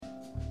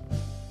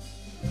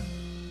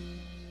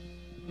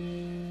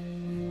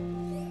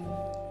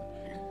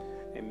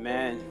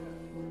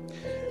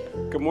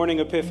Good morning,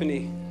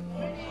 Epiphany.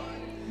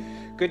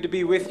 Good to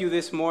be with you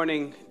this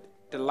morning.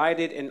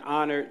 Delighted and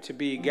honored to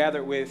be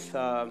gathered with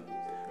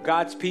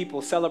God's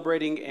people,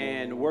 celebrating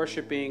and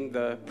worshiping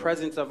the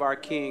presence of our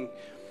King.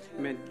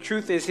 I mean,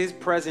 truth is, His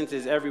presence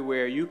is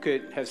everywhere. You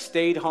could have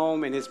stayed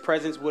home and His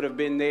presence would have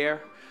been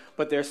there.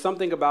 But there's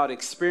something about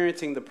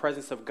experiencing the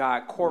presence of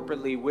God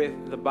corporately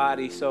with the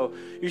body. So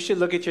you should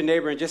look at your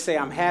neighbor and just say,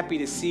 I'm happy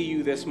to see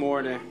you this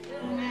morning.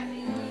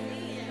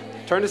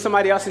 Turn to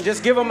somebody else and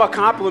just give them a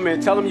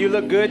compliment. Tell them you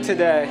look good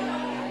today.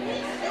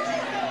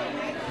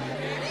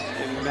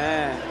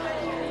 Amen.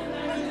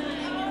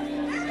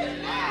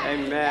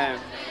 Amen.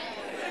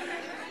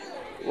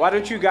 Why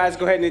don't you guys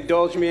go ahead and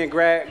indulge me and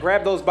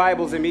grab those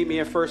Bibles and meet me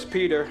in 1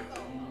 Peter.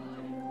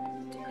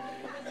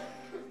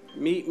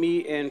 Meet me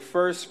in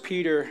 1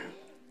 Peter.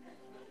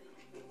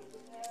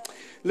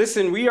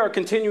 Listen, we are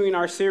continuing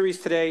our series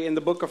today in the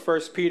book of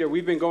 1 Peter.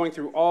 We've been going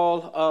through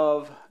all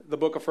of the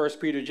book of 1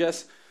 Peter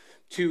just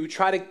to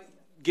try to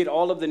get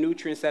all of the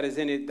nutrients that is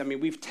in it. I mean,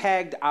 we've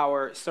tagged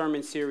our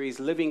sermon series,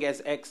 Living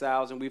as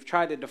Exiles, and we've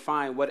tried to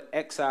define what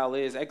exile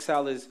is.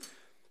 Exile is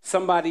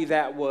somebody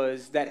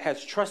that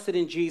has trusted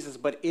in Jesus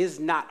but is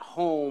not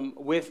home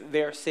with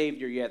their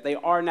Savior yet. They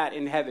are not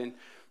in heaven.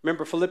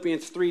 Remember,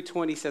 Philippians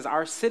 3:20 says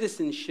our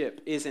citizenship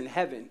is in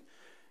heaven.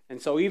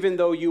 And so even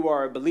though you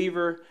are a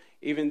believer,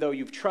 even though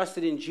you've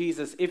trusted in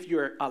Jesus, if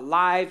you're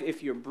alive,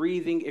 if you're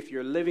breathing, if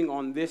you're living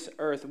on this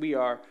earth, we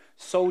are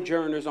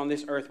sojourners on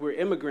this earth. We're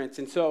immigrants.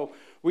 And so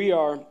we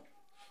are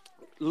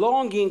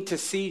longing to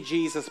see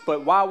Jesus.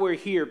 But while we're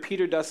here,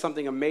 Peter does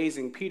something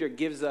amazing. Peter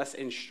gives us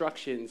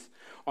instructions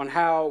on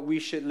how we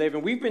should live.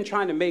 And we've been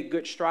trying to make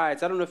good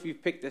strides. I don't know if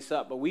you've picked this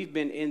up, but we've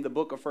been in the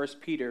book of 1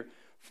 Peter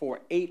for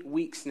 8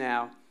 weeks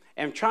now.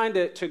 And trying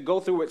to go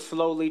through it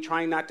slowly,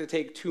 trying not to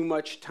take too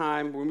much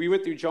time. When we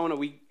went through Jonah,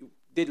 we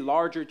did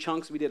larger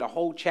chunks. We did a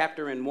whole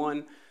chapter in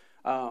one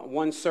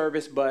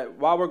service. But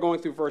while we're going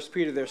through 1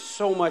 Peter, there's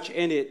so much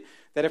in it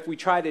that if we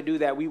try to do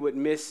that, we would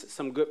miss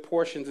some good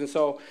portions. And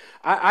so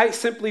I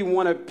simply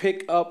want to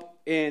pick up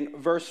in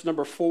verse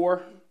number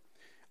 4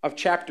 of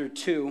chapter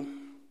 2.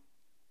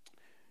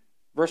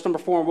 Verse number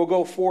 4, and we'll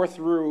go 4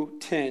 through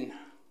 10.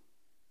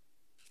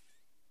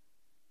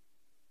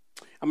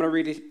 I'm going to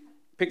read it.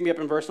 Pick me up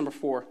in verse number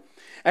 4.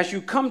 As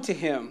you come to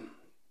him,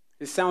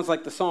 it sounds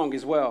like the song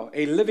as well,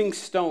 a living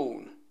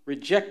stone,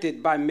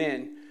 rejected by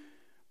men,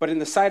 but in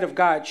the sight of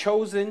God,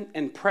 chosen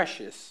and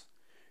precious.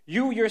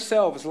 You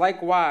yourselves,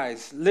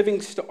 likewise,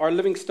 are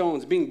living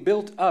stones, being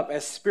built up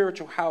as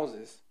spiritual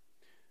houses,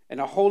 and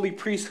a holy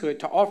priesthood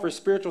to offer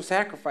spiritual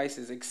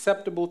sacrifices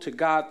acceptable to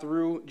God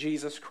through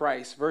Jesus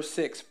Christ. Verse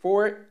 6,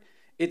 for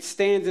it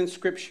stands in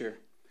Scripture,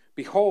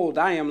 behold,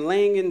 I am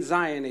laying in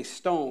Zion a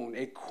stone,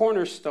 a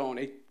cornerstone,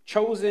 a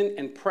chosen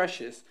and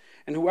precious,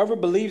 and whoever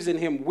believes in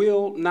him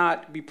will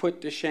not be put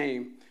to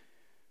shame.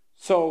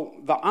 So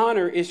the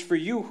honor is for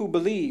you who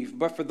believe,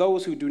 but for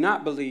those who do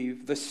not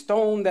believe, the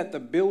stone that the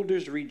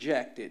builders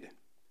rejected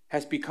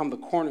has become the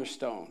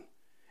cornerstone,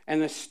 and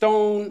the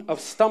stone of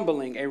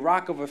stumbling, a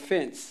rock of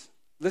offense.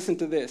 Listen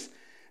to this.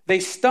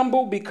 They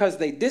stumble because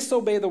they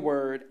disobey the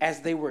word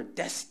as they were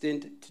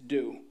destined to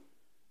do.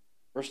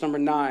 Verse number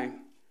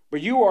 9.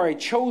 But you are a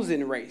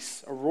chosen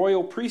race, a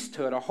royal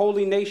priesthood, a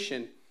holy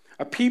nation,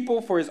 a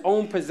people for his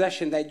own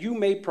possession, that you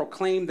may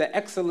proclaim the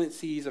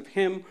excellencies of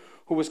him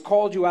who has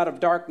called you out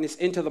of darkness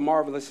into the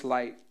marvelous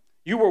light.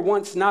 You were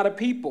once not a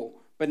people,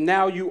 but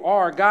now you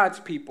are God's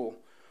people.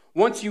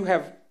 Once you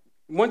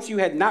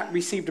had not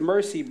received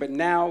mercy, but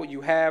now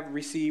you have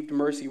received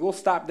mercy. We'll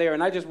stop there,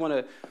 and I just want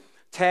to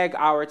tag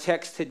our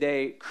text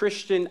today,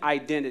 Christian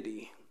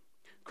identity.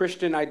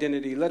 Christian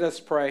identity. Let us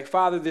pray.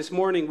 Father, this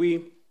morning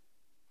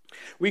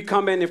we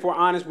come in, if we're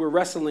honest, we're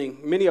wrestling.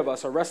 Many of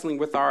us are wrestling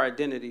with our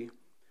identity.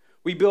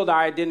 We build our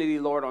identity,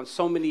 Lord, on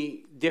so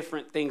many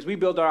different things. We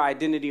build our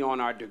identity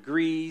on our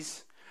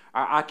degrees,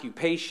 our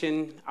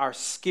occupation, our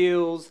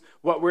skills,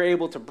 what we're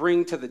able to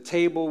bring to the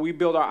table. We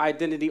build our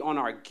identity on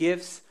our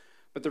gifts.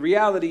 But the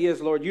reality is,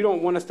 Lord, you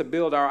don't want us to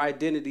build our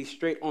identity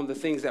straight on the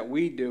things that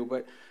we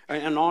do,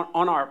 and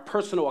on our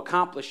personal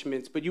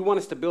accomplishments, but you want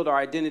us to build our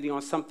identity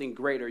on something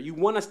greater. You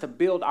want us to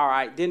build our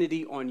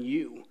identity on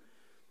you.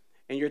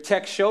 And your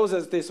text shows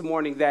us this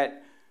morning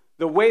that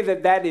the way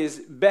that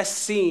is best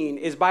seen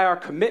is by our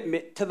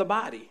commitment to the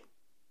body.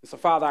 And so,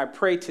 Father, I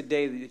pray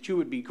today that you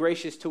would be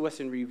gracious to us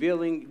in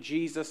revealing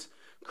Jesus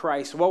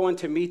Christ. Woe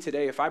unto me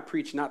today if I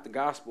preach not the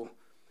gospel.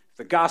 If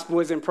the gospel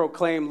isn't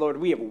proclaimed, Lord,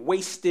 we have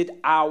wasted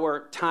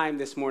our time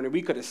this morning.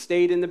 We could have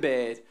stayed in the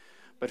bed.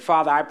 But,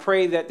 Father, I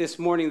pray that this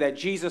morning that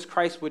Jesus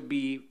Christ would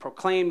be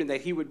proclaimed and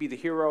that he would be the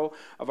hero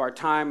of our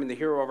time and the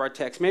hero of our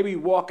text. May we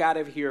walk out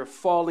of here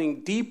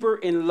falling deeper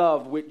in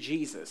love with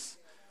Jesus.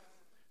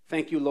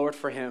 Thank you, Lord,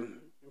 for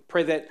him.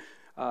 Pray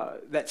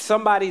that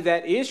somebody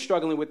that is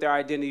struggling with their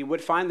identity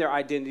would find their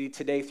identity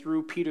today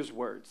through Peter's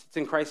words. It's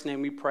in Christ's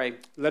name we pray.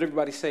 Let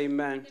everybody say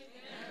amen. Amen.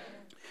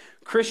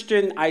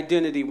 Christian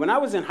identity. When I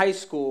was in high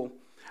school,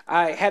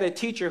 I had a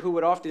teacher who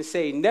would often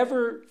say,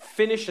 never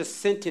finish a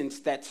sentence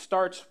that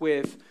starts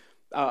with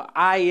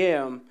I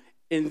am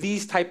in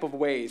these type of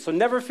ways. So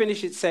never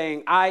finish it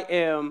saying, I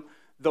am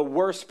the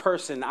worst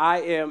person. I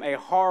am a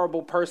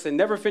horrible person.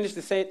 Never finish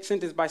the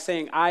sentence by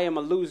saying, I am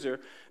a loser,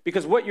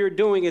 because what you're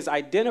doing is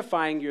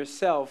identifying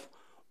yourself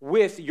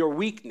with your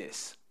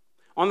weakness.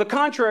 On the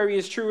contrary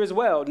is true as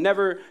well.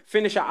 Never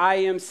finish an I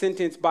am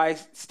sentence by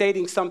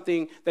stating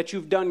something that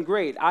you've done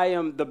great. I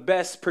am the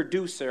best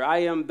producer. I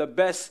am the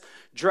best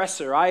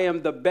dresser. I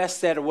am the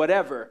best at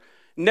whatever.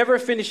 Never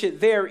finish it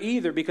there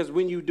either, because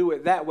when you do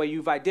it that way,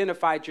 you've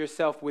identified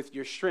yourself with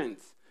your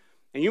strengths.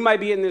 And you might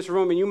be in this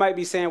room and you might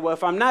be saying, well,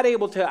 if I'm not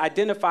able to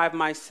identify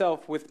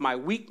myself with my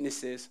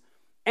weaknesses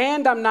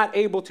and I'm not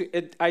able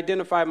to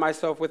identify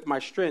myself with my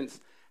strengths,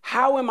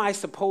 how am I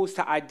supposed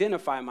to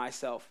identify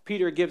myself?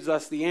 Peter gives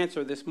us the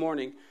answer this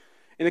morning.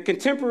 In the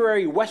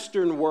contemporary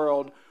Western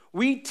world,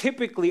 we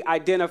typically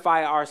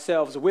identify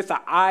ourselves with an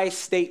I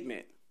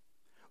statement.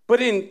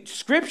 But in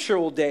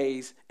scriptural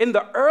days, in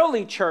the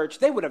early church,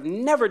 they would have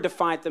never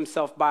defined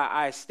themselves by an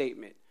I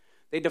statement.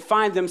 They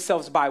defined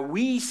themselves by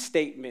we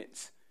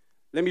statements.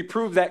 Let me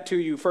prove that to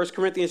you. 1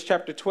 Corinthians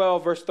chapter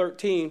 12, verse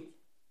 13.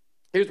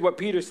 Here's what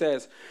Peter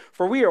says.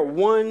 For we are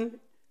one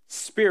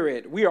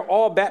Spirit. We are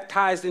all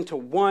baptized into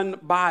one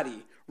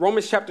body.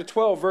 Romans chapter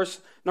 12, verse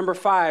number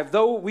 5.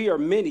 Though we are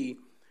many,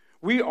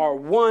 we are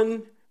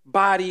one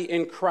body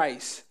in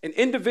Christ and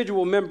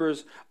individual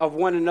members of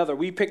one another.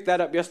 We picked that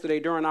up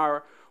yesterday during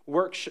our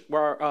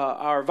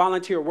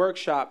volunteer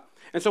workshop.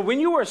 And so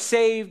when you are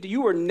saved,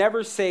 you were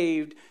never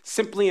saved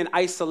simply in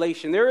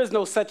isolation. There is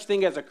no such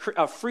thing as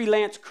a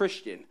freelance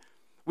Christian.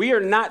 We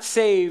are not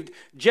saved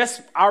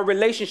just our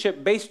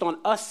relationship based on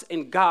us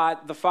and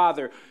God the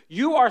Father.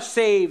 You are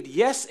saved,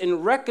 yes,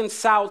 and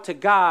reconciled to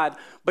God,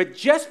 but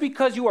just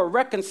because you are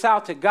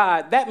reconciled to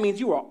God, that means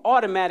you are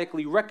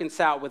automatically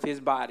reconciled with his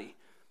body.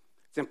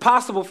 It's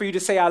impossible for you to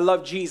say, I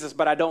love Jesus,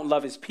 but I don't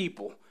love his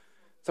people.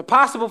 It's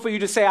impossible for you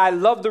to say, I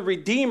love the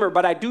Redeemer,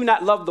 but I do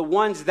not love the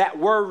ones that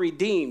were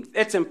redeemed.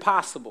 It's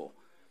impossible.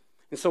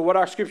 And so what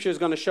our scripture is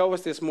going to show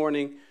us this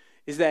morning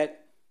is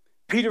that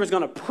Peter is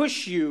going to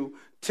push you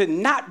to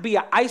not be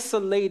an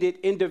isolated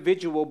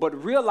individual,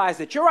 but realize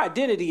that your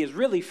identity is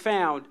really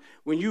found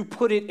when you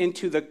put it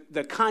into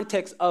the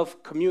context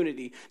of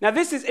community. Now,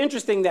 this is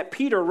interesting that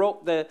Peter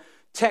wrote the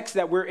text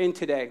that we're in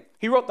today.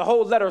 He wrote the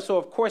whole letter, so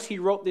of course he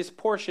wrote this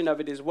portion of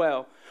it as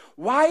well.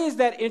 Why is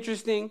that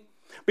interesting?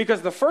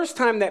 Because the first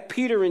time that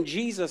Peter and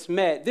Jesus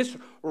met, this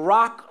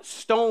rock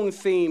stone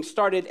theme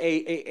started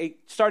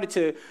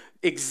to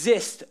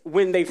exist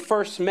when they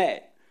first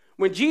met.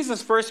 When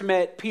Jesus first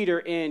met Peter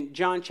in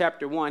John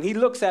chapter 1, he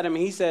looks at him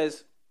and he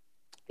says,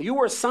 you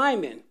are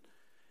Simon. And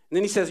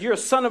then he says, you're a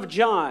son of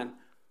John.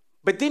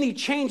 But then he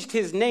changed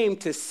his name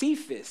to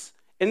Cephas.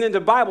 And then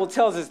the Bible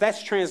tells us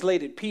that's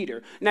translated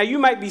Peter. Now you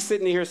might be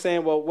sitting here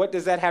saying, well, what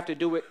does that have to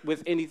do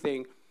with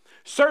anything?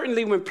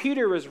 Certainly when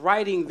Peter is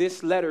writing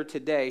this letter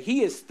today,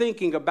 he is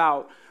thinking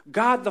about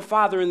God the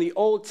Father in the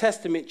Old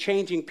Testament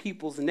changing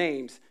people's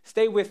names.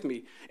 Stay with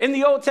me. In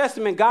the Old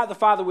Testament, God the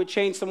Father would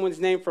change someone's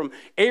name from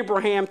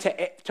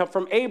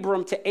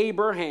Abram to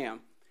Abraham.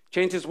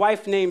 Change his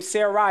wife's name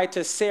Sarai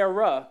to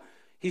Sarah.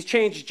 He's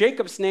changed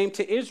Jacob's name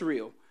to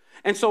Israel.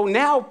 And so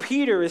now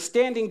Peter is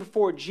standing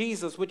before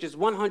Jesus, which is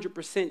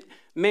 100%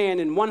 man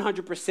and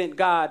 100%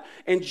 God.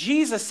 And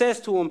Jesus says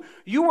to him,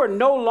 you are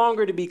no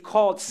longer to be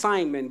called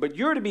Simon, but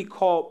you're to be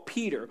called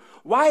Peter.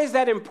 Why is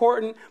that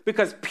important?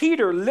 Because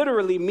Peter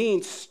literally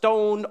means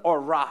stone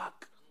or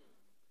rock.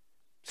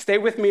 Stay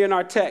with me in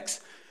our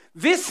text.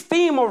 This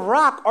theme of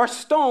rock or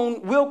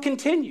stone will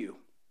continue.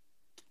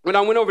 When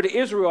I went over to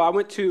Israel, I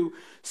went to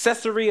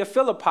Caesarea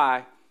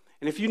Philippi.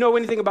 And if you know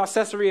anything about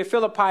Caesarea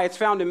Philippi, it's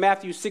found in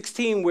Matthew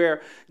 16,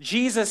 where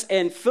Jesus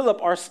and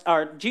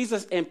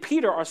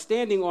Peter are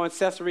standing on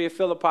Caesarea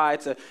Philippi.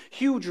 It's a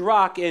huge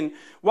rock. And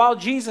while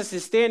Jesus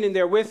is standing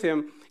there with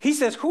him, he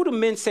says, who do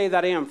men say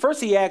that I am?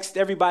 First, he asked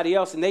everybody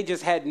else, and they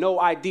just had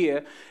no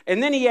idea.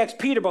 And then he asked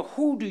Peter, but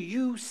who do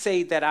you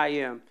say that I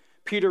am?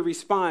 Peter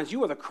responds,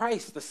 you are the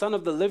Christ, the Son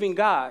of the living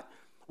God.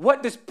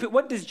 What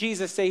does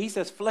Jesus say? He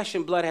says, flesh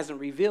and blood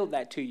hasn't revealed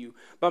that to you,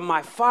 but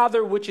my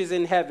Father which is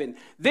in heaven.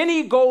 Then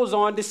he goes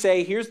on to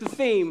say, here's the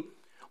theme,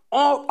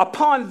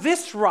 upon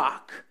this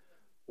rock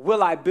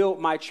will I build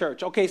my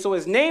church. Okay, so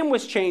his name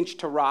was changed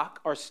to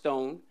rock or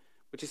stone,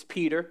 which is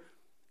Peter.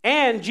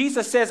 And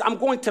Jesus says, I'm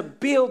going to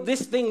build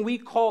this thing we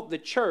call the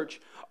church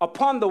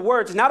upon the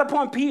words, not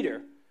upon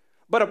Peter,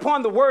 but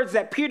upon the words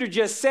that Peter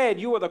just said,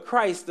 you are the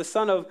Christ, the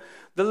Son of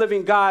the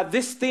living God.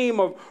 This theme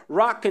of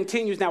rock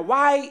continues. Now,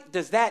 why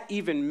does that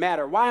even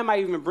matter? Why am I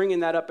even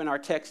bringing that up in our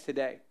text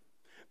today?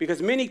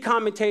 Because many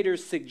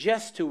commentators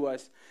suggest to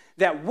us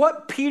that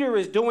what Peter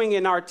is doing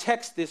in our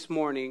text this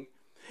morning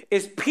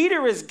is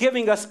Peter is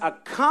giving us a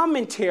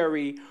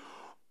commentary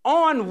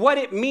on what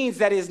it means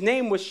that his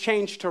name was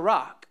changed to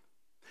rock.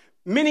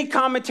 Many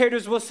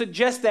commentators will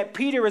suggest that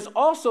Peter is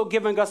also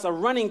giving us a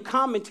running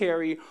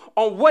commentary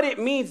on what it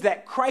means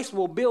that Christ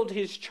will build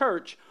his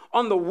church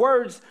on the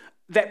words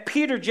that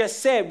Peter just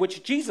said,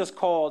 which Jesus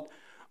called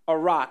a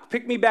rock.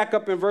 Pick me back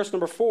up in verse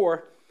number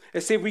 4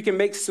 and see if we can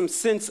make some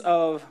sense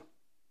of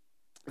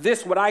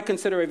this, what I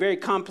consider a very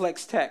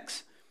complex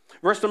text.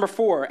 Verse number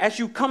 4, as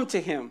you come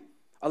to him,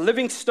 a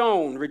living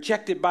stone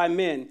rejected by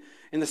men,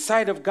 in the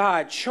sight of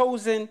God,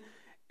 chosen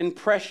and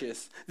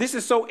precious. This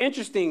is so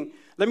interesting.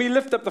 Let me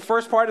lift up the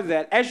first part of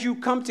that. As you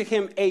come to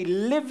him, a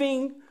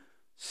living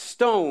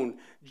stone.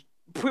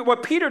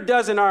 What Peter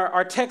does in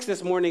our text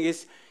this morning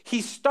is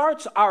he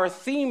starts our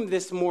theme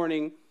this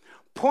morning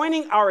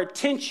pointing our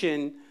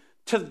attention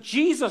to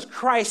Jesus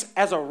Christ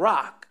as a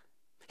rock.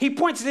 He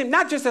points to him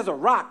not just as a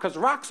rock, because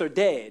rocks are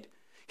dead.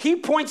 He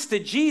points to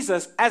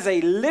Jesus as a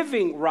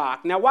living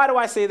rock. Now, why do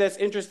I say that's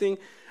interesting?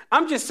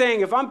 I'm just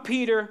saying if I'm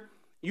Peter,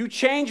 you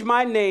change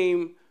my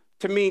name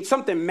to mean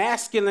something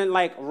masculine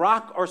like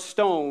rock or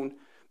stone,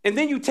 and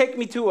then you take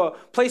me to a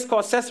place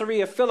called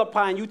Caesarea Philippi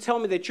and you tell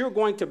me that you're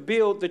going to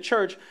build the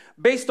church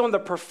based on the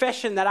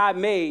profession that I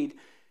made,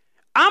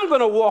 I'm going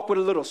to walk with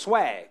a little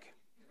swag.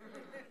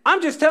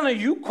 I'm just telling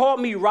you, you called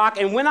me rock,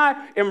 and when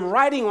I am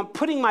writing, I'm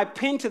putting my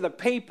pen to the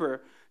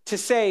paper to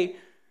say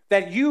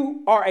that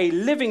you are a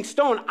living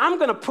stone, I'm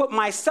going to put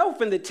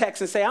myself in the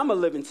text and say I'm a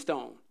living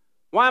stone.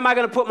 Why am I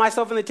going to put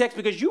myself in the text?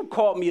 Because you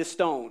called me a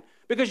stone.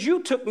 Because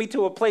you took me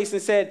to a place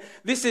and said,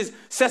 this is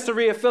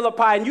Caesarea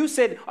Philippi, and you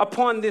said,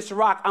 upon this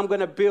rock, I'm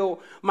going to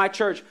build my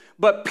church.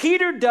 But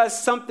Peter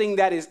does something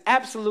that is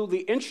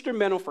absolutely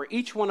instrumental for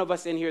each one of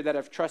us in here that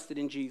have trusted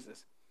in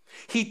Jesus.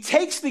 He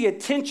takes the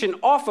attention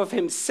off of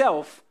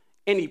himself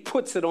and he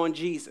puts it on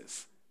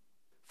Jesus.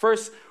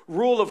 First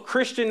rule of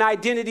Christian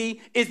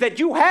identity is that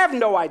you have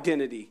no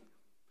identity.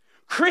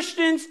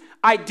 Christians'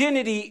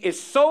 identity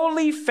is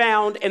solely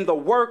found in the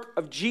work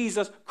of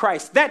Jesus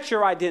Christ. That's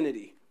your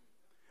identity.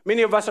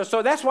 Many of us are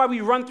so. That's why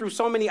we run through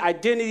so many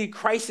identity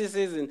crises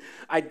and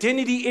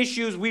identity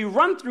issues. We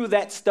run through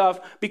that stuff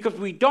because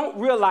we don't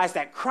realize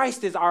that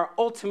Christ is our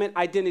ultimate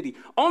identity.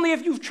 Only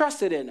if you've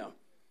trusted in him.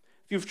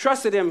 If you've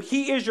trusted him,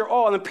 he is your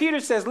all. And Peter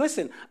says,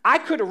 listen, I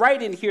could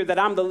write in here that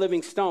I'm the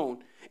living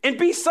stone and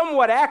be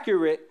somewhat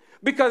accurate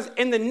because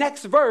in the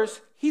next verse,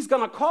 he's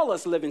going to call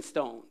us living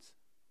stones.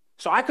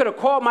 So I could have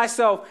called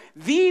myself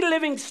the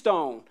living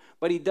stone,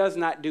 but he does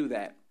not do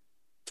that.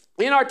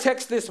 In our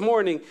text this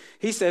morning,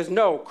 he says,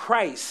 no,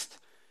 Christ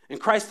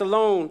and Christ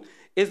alone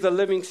is the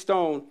living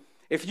stone.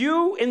 If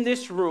you in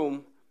this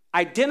room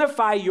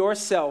identify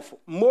yourself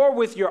more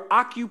with your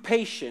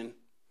occupation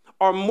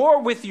or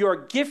more with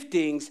your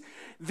giftings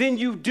than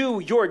you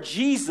do your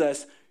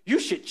Jesus, you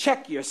should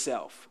check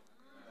yourself.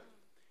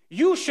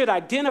 You should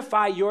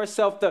identify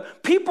yourself. The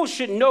people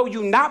should know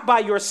you not by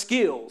your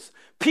skills.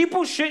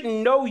 People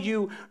shouldn't know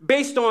you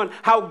based on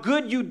how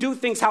good you do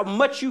things, how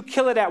much you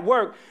kill it at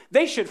work.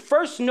 They should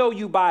first know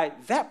you by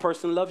that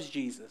person loves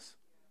Jesus.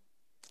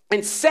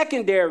 And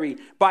secondary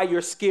by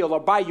your skill or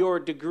by your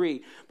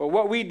degree. But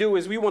what we do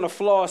is we want to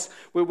floss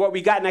with what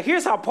we got. Now,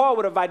 here's how Paul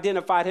would have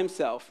identified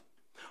himself.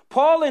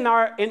 Paul in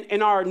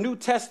our New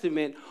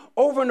Testament,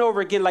 over and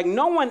over again, like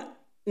no one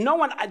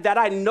that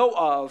I know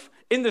of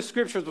in the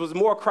scriptures was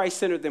more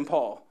Christ-centered than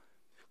Paul.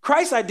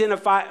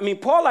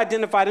 Paul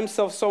identified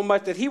himself so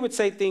much that he would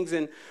say things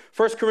in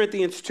 1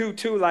 Corinthians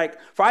 2:2, like,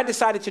 for I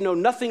decided to know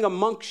nothing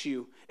amongst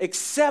you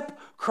except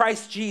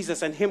Christ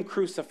Jesus and him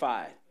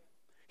crucified.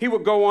 He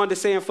would go on to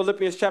say in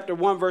Philippians chapter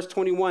 1, verse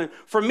 21,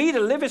 for me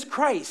to live is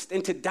Christ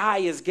and to die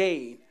is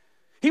gain.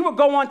 He would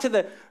go on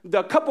to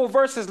the couple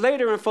verses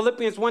later in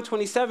Philippians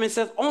 1:27, it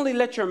says, only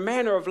let your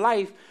manner of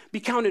life be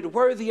counted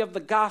worthy of the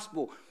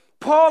gospel.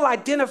 Paul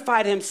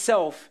identified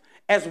himself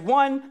as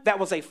one that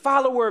was a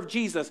follower of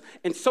Jesus,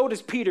 and so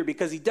does Peter,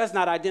 because he does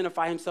not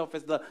identify himself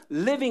as the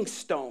living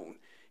stone.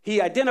 He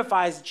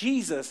identifies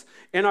Jesus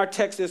in our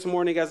text this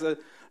morning as a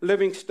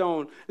living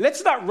stone.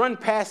 Let's not run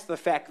past the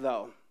fact,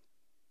 though,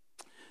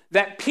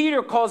 that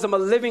Peter calls him a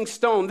living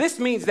stone. This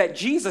means that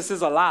Jesus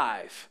is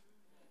alive.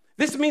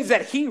 This means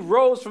that he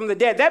rose from the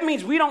dead. That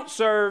means we don't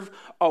serve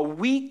a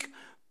weak,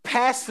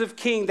 passive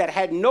king that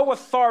had no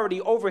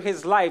authority over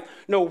his life.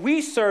 No,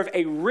 we serve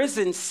a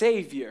risen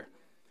Savior.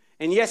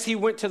 And yes, he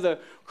went to the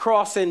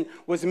cross and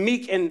was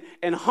meek and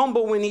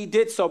humble when he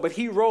did so, but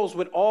he rose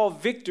with all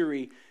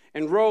victory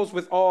and rose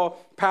with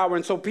all power.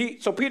 And so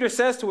Peter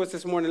says to us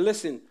this morning,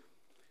 listen,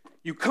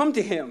 you come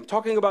to him,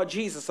 talking about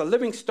Jesus, a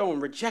living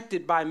stone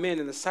rejected by men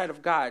in the sight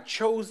of God,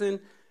 chosen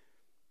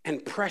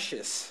and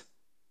precious.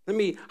 Let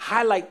me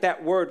highlight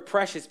that word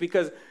precious,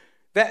 because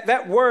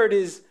that word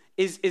is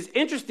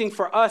interesting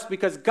for us,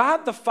 because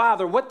God the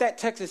Father, what that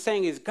text is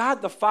saying is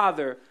God the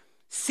Father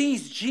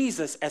sees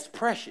Jesus as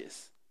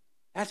precious.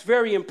 That's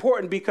very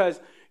important, because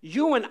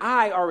you and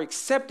I are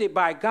accepted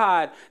by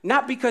God,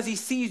 not because he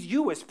sees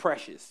you as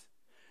precious.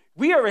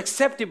 We are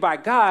accepted by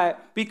God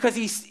because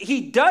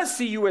he does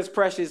see you as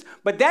precious,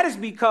 but that is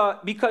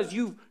because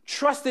you've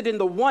trusted in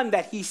the one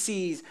that he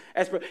sees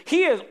as precious.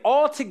 He is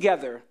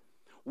altogether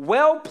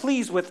well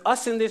pleased with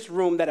us in this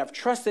room that have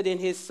trusted in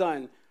his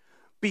son,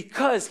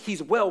 because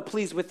he's well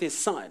pleased with his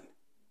son.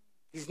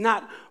 He's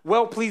not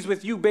well pleased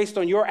with you based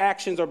on your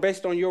actions or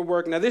based on your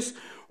work. Now, this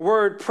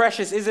word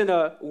precious isn't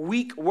a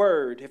weak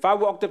word. If I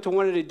walked up to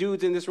one of the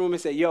dudes in this room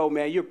and said, yo,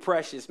 man, you're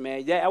precious,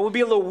 man, yeah, that would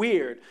be a little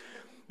weird.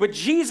 But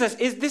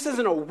this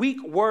isn't a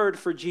weak word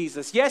for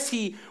Jesus. Yes,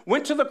 he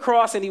went to the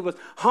cross and he was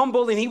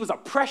humble and he was a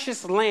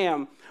precious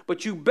lamb.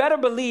 But you better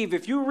believe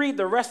if you read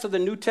the rest of the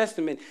New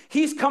Testament,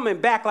 he's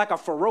coming back like a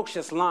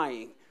ferocious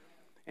lion.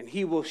 And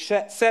he will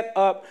set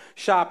up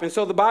shop. And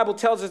so the Bible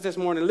tells us this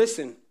morning,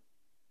 listen,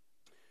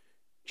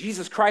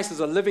 Jesus Christ is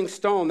a living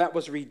stone that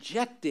was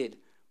rejected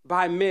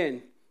by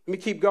men. Let me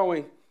keep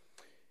going.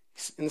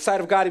 In the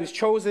sight of God, he was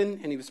chosen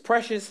and he was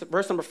precious.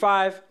 Verse number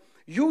 5,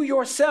 you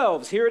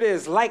yourselves, here it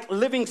is, like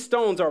living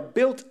stones are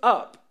built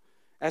up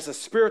as a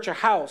spiritual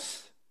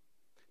house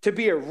to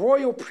be a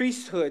royal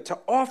priesthood, to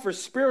offer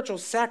spiritual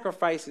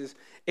sacrifices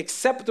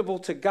acceptable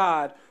to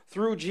God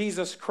through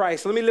Jesus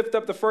Christ. Let me lift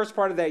up the first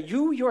part of that.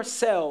 You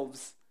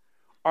yourselves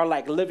are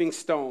like living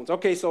stones.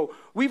 Okay, so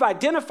we've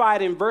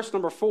identified in verse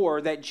number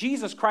 4 that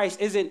Jesus Christ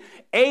isn't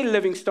a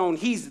living stone.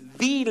 He's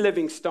the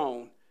living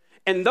stone.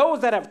 And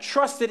those that have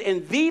trusted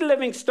in the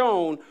living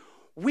stone,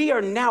 we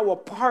are now a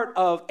part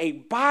of a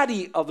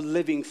body of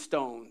living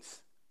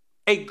stones,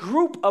 a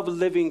group of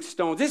living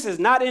stones. This is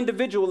not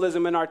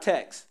individualism in our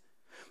text.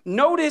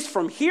 Notice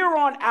from here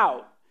on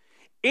out,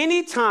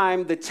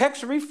 anytime the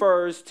text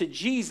refers to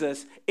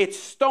Jesus, it's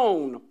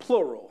stone,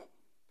 plural.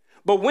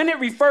 But when it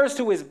refers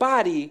to his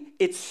body,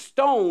 it's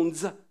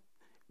stones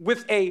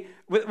with a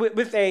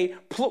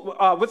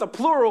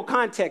plural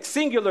context,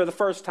 singular the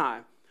first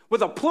time.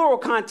 With a plural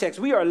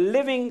context, we are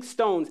living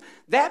stones.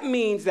 That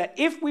means that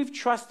if we've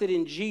trusted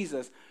in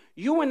Jesus,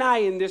 you and I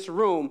in this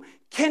room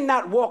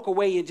cannot walk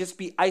away and just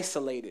be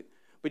isolated.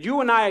 But you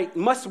and I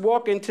must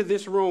walk into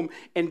this room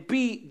and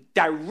be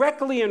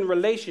directly in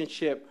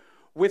relationship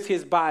with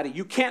his body.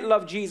 You can't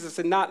love Jesus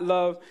and not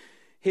love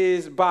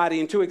his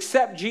body. And to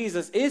accept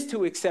Jesus is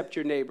to accept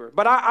your neighbor.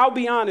 But I'll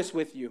be honest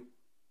with you.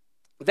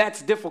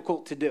 That's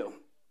difficult to do.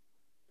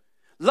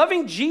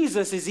 Loving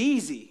Jesus is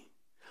easy.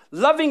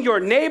 Loving your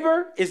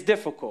neighbor is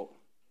difficult.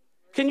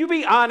 Can you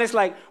be honest?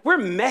 Like, we're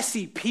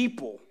messy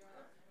people.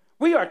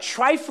 We are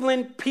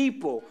trifling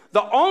people.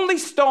 The only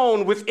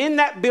stone within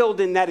that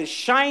building that is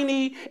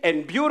shiny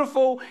and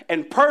beautiful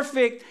and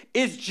perfect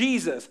is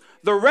Jesus.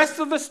 The rest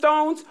of the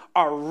stones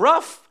are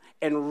rough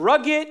and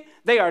rugged.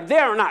 They are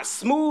not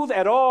smooth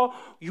at all.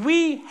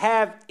 We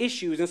have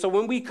issues. And so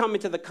when we come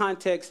into the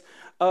context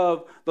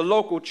of the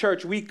local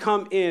church, we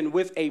come in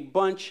with a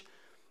bunch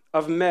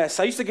of mess.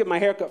 I used to get my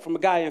haircut from a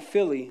guy in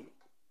Philly.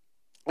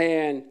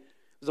 And it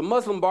was a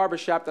Muslim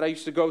barbershop that I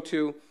used to go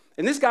to.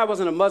 And this guy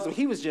wasn't a Muslim.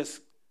 He was just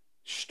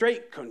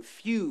straight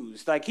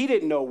confused. Like, he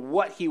didn't know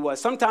what he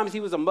was. Sometimes he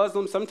was a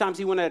Muslim. Sometimes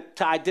he wanted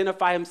to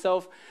identify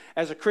himself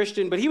as a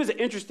Christian. But he was an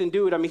interesting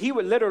dude. I mean, he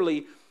would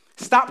literally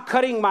stop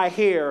cutting my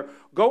hair,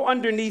 go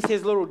underneath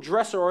his little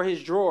dresser or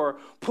his drawer,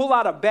 pull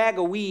out a bag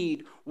of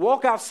weed,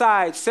 walk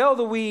outside, sell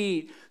the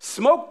weed,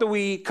 smoke the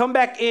weed, come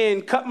back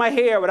in, cut my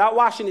hair without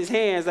washing his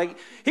hands. Like,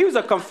 he was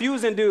a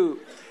confusing dude.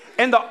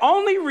 And the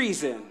only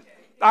reason,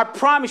 I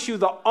promise you,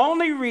 the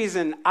only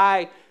reason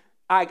I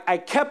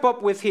kept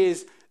up with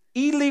his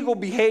illegal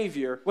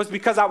behavior was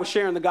because I was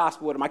sharing the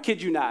gospel with him. I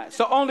kid you not. It's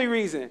the only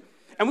reason.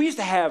 And we used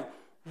to have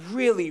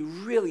really,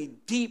 really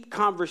deep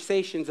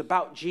conversations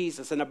about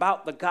Jesus and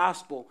about the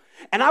gospel.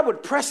 And I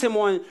would press him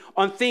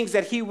on things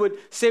that he would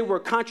say were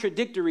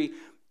contradictory.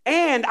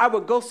 And I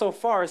would go so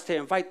far as to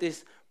invite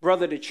this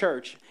brother to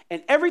church.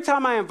 And every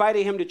time I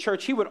invited him to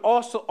church, he would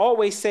also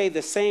always say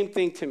the same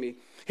thing to me.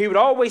 He would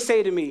always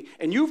say to me,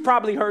 and you've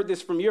probably heard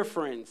this from your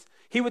friends,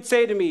 he would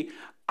say to me,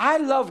 I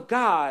love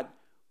God,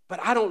 but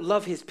I don't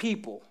love his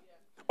people.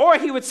 Or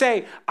he would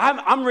say,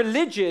 I'm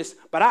religious,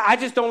 but I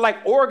just don't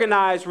like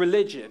organized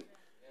religion.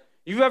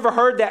 You've ever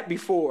heard that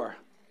before?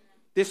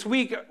 This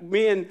week,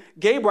 me and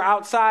Gabe were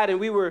outside and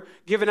we were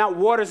giving out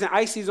waters and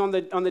ices on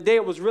the day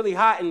it was really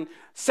hot. And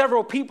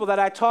several people that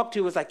I talked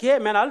to was like, yeah,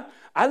 man,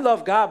 I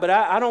love God, but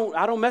I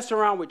don't mess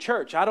around with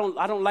church. I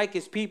don't like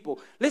his people.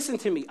 Listen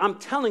to me. I'm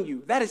telling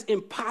you, that is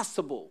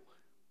impossible.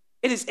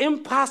 It is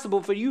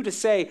impossible for you to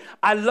say,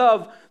 I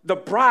love the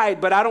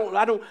bride, but I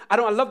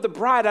love the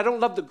bride. I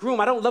don't love the groom.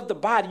 I don't love the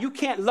body. You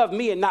can't love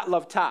me and not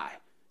love Ty.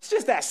 It's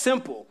just that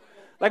simple.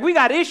 Like, we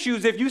got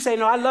issues if you say,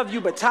 no, I love you,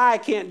 but Ty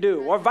can't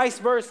do, or vice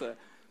versa.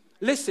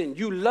 Listen,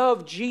 you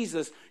love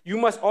Jesus, you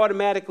must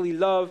automatically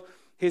love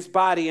his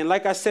body. And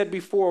like I said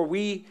before,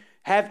 we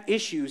have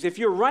issues. If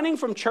you're running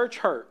from church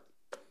hurt,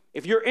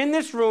 if you're in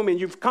this room and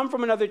you've come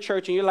from another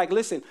church and you're like,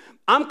 listen,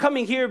 I'm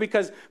coming here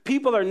because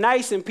people are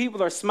nice and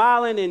people are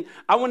smiling and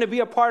I want to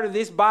be a part of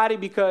this body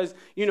because,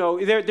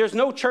 there's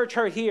no church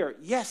hurt here.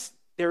 Yes,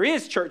 there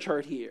is church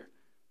hurt here.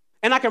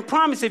 And I can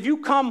promise if you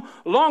come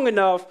long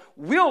enough,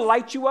 we'll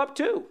light you up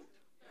too.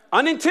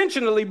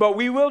 Unintentionally, but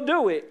we will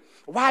do it.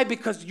 Why?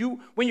 Because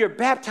when you're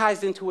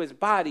baptized into his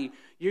body,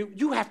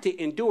 you have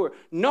to endure.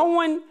 No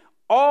one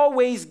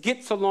always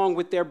gets along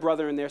with their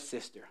brother and their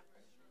sister.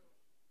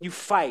 You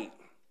fight.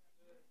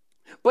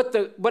 But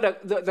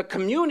the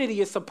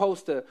community is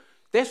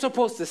they're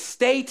supposed to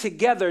stay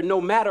together no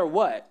matter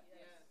what.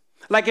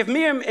 Like if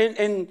me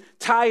and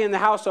Ty in the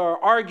house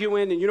are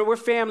arguing and, we're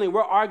family,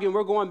 we're arguing,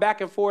 we're going back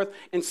and forth,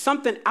 and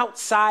something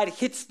outside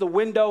hits the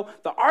window,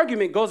 the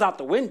argument goes out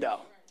the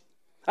window.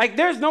 Like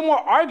there's no more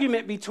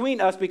argument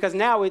between us because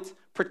now it's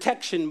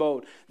protection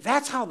mode.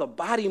 That's how the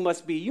body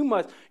must be. You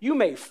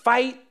may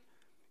fight.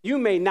 You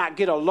may not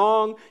get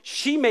along.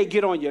 She may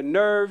get on your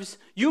nerves.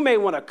 You may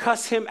want to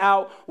cuss him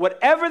out.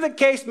 Whatever the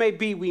case may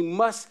be, we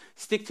must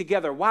stick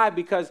together. Why?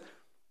 Because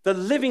the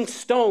living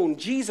stone,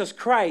 Jesus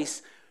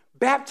Christ,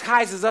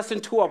 baptizes us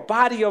into a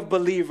body of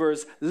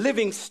believers,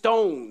 living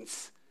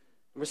stones.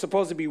 We're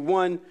supposed to be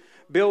one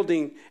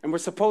building, and we're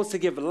supposed to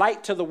give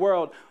light to the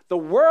world. The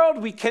world,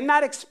 we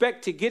cannot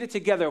expect to get it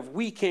together if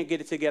we can't get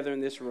it together in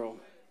this room.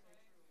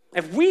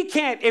 If we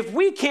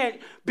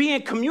can't be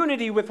in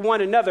community with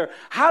one another,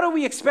 how do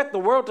we expect the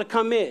world to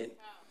come in?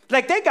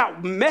 Like they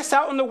got mess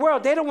out in the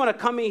world. They don't want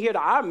to come in here to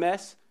our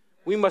mess.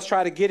 We must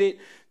try to get it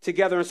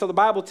together. And so the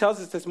Bible tells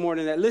us this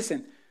morning that,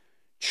 listen,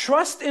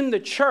 trust in the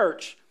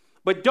church,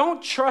 but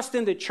don't trust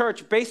in the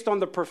church based on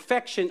the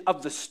perfection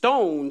of the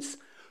stones.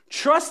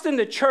 Trust in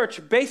the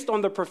church based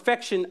on the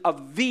perfection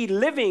of the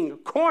living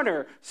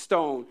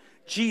cornerstone,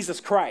 Jesus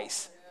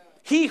Christ.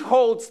 He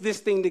holds this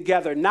thing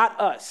together, not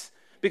us.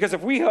 Because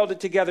if we held it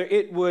together,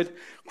 it would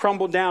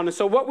crumble down. And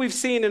so what we've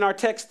seen in our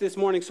text this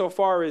morning so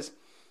far is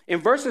in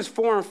verses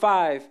 4 and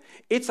 5,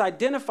 it's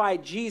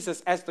identified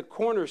Jesus as the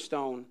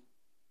cornerstone,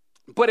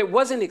 but it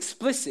wasn't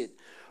explicit.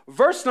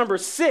 Verse number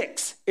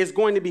 6 is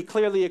going to be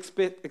clearly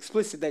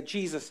explicit that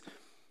Jesus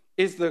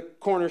is the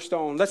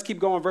cornerstone. Let's keep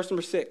going. Verse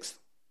number 6.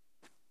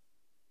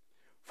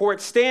 For it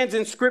stands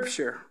in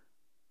Scripture,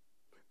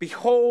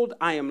 behold,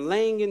 I am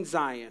laying in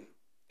Zion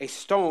a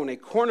stone, a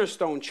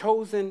cornerstone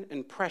chosen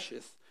and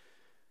precious.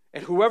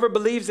 And whoever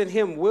believes in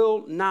him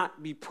will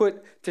not be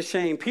put to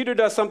shame. Peter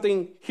does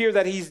something here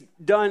that he's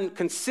done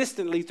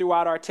consistently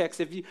throughout our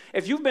text.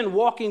 If you've been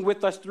walking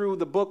with us through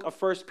the book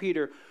of 1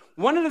 Peter,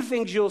 one of the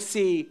things you'll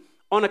see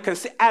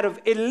out of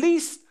at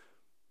least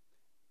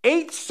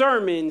 8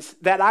 sermons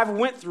that I've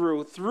went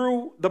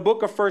through the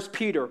book of 1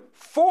 Peter,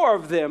 4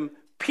 of them,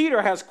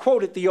 Peter has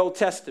quoted the Old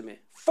Testament.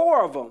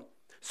 4 of them.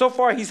 So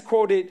far, he's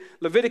quoted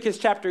Leviticus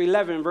chapter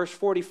 11, verse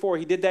 44.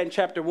 He did that in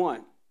chapter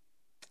 1.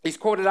 He's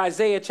quoted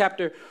Isaiah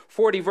chapter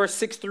 40, verse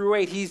 6 through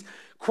 8. He's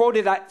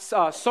quoted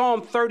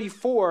Psalm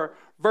 34,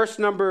 verse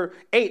number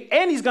 8.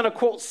 And he's going to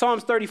quote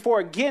Psalms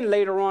 34 again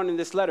later on in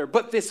this letter.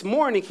 But this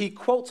morning, he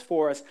quotes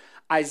for us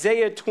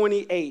Isaiah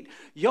 28.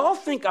 Y'all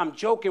think I'm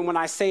joking when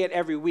I say it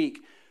every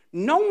week.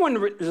 No one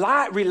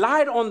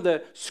relied on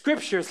the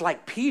scriptures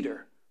like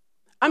Peter.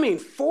 I mean,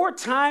 4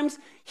 times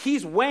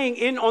he's weighing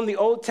in on the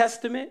Old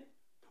Testament.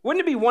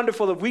 Wouldn't it be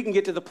wonderful if we can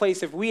get to the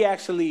place if we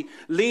actually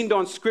leaned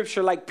on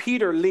Scripture like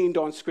Peter leaned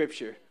on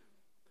Scripture?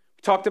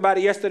 We talked about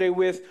it yesterday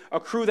with a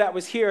crew that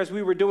was here as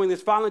we were doing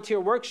this volunteer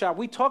workshop.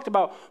 We talked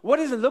about what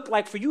does it look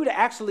like for you to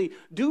actually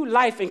do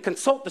life and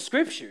consult the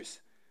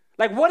Scriptures?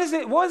 Like, what does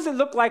it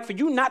look like for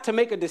you not to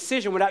make a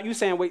decision without you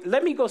saying, wait,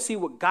 let me go see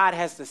what God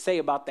has to say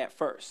about that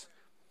first.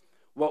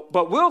 Well,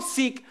 but we'll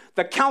seek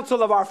the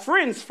counsel of our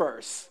friends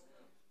first.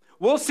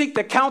 We'll seek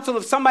the counsel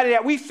of somebody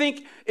that we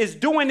think is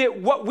doing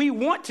it what we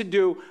want to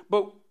do.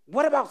 But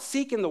what about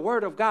seeking the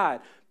word of God?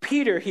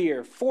 Peter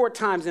here, 4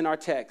 times in our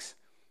text,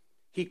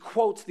 he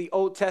quotes the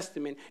Old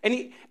Testament.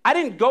 And I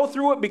didn't go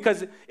through it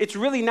because it's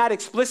really not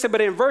explicit. But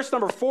in verse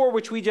number 4,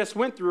 which we just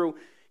went through,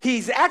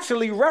 he's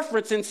actually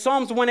referencing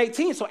Psalms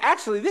 118. So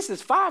actually, this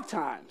is 5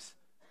 times.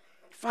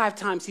 5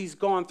 times he's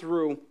gone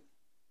through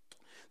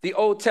the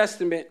Old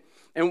Testament.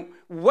 And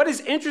what is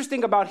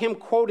interesting about him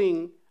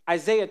quoting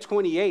Isaiah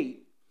 28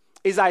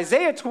 is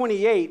Isaiah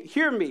 28,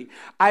 hear me,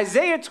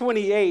 Isaiah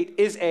 28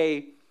 is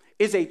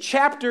a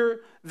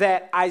chapter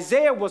that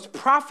Isaiah was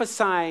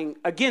prophesying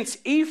against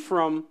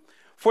Ephraim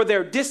for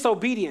their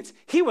disobedience.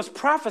 He was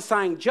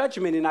prophesying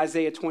judgment in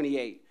Isaiah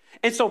 28.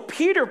 And so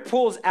Peter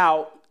pulls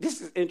out,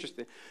 this is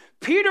interesting,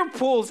 Peter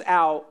pulls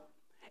out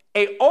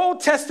an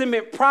Old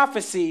Testament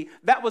prophecy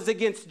that was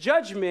against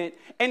judgment,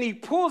 and he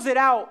pulls it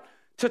out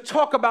to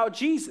talk about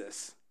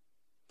Jesus.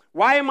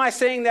 Why am I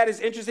saying that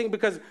is interesting?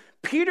 Because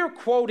Peter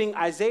quoting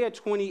Isaiah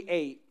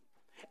 28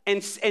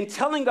 and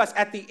telling us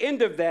at the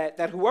end of that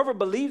whoever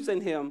believes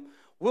in him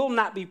will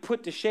not be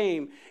put to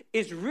shame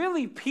is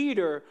really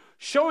Peter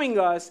showing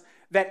us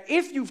that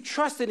if you've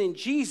trusted in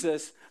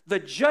Jesus, the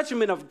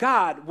judgment of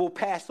God will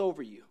pass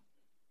over you.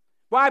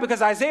 Why?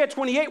 Because Isaiah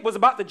 28 was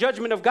about the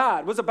judgment of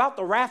God, was about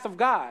the wrath of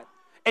God.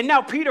 And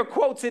now Peter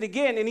quotes it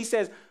again and he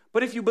says,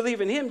 but if you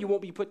believe in him, you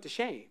won't be put to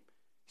shame.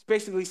 He's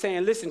basically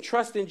saying, listen,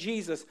 trust in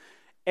Jesus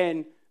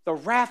and the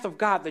wrath of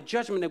God, the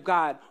judgment of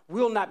God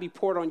will not be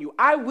poured on you.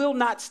 I will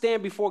not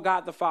stand before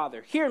God the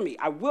Father. Hear me.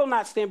 I will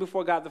not stand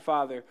before God the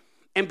Father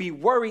and be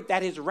worried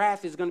that his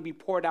wrath is going to be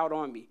poured out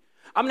on me.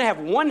 I'm going to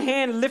have one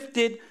hand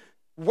lifted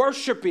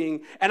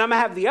worshiping, and I'm going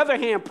to have the other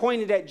hand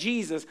pointed at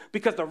Jesus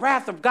because the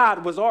wrath of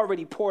God was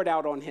already poured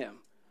out on him.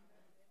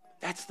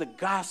 That's the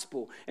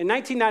gospel. In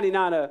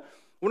 1999,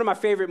 one of my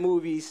favorite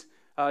movies,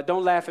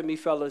 don't laugh at me,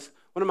 fellas,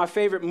 one of my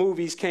favorite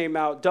movies came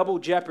out, Double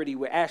Jeopardy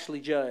with Ashley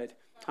Judd.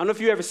 I don't know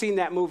if you've ever seen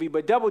that movie,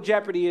 but Double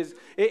Jeopardy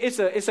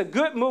it's a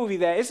good movie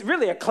that it's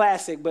really a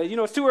classic, but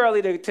it's too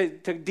early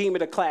to deem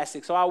it a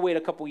classic, so I'll wait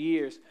a couple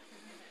years.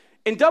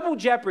 In Double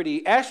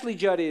Jeopardy, Ashley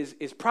Judd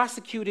is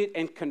prosecuted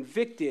and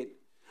convicted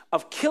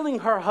of killing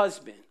her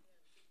husband.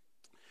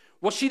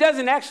 Well, she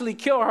doesn't actually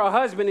kill her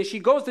husband, and she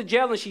goes to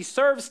jail and she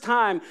serves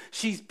time.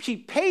 She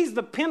pays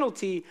the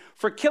penalty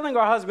for killing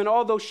her husband,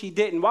 although she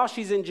didn't. While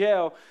she's in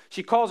jail,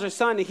 she calls her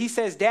son, and he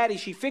says, "Daddy."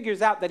 She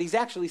figures out that he's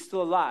actually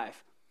still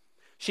alive.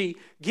 She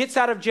gets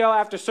out of jail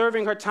after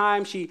serving her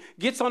time. She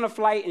gets on a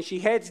flight, and she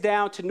heads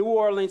down to New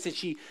Orleans, and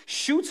she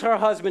shoots her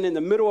husband in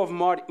the middle of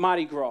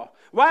Mardi Gras.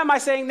 Why am I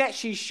saying that?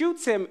 She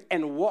shoots him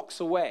and walks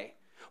away.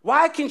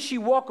 Why can she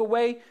walk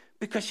away?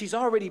 Because she's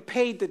already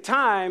paid the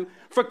time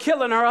for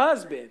killing her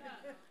husband.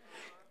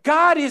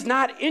 God is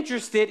not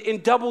interested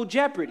in double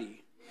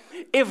jeopardy.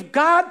 If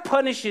God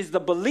punishes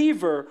the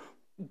believer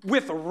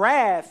with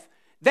wrath,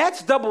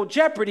 that's double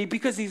jeopardy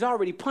because he's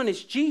already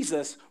punished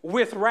Jesus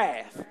with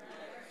wrath.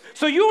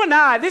 So you and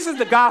I, this is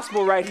the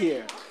gospel right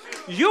here.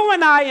 You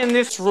and I in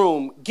this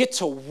room get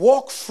to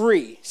walk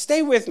free.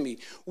 Stay with me.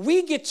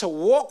 We get to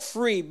walk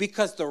free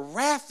because the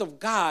wrath of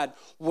God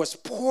was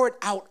poured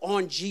out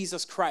on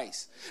Jesus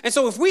Christ. And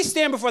so if we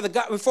stand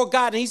before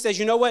God and he says,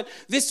 you know what,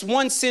 this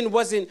one sin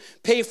wasn't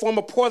paid for, I'm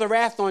going to pour the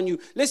wrath on you.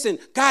 Listen,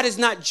 God is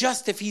not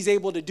just if he's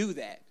able to do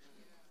that.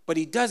 But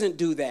he doesn't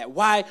do that.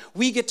 Why?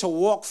 We get to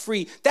walk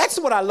free. That's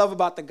what I love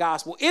about the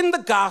gospel. In the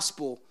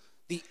gospel,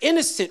 the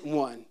innocent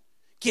one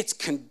gets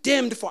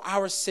condemned for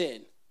our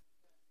sin.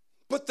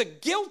 But the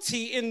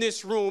guilty in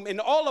this room,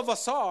 and all of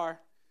us are,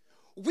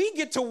 we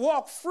get to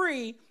walk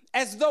free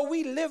as though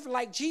we live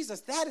like Jesus.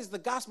 That is the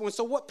gospel. And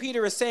so what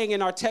Peter is saying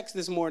in our text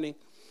this morning,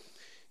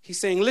 he's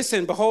saying,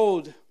 listen,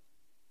 behold,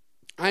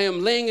 I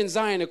am laying in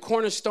Zion a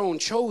cornerstone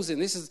chosen.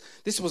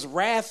 This was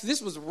wrath.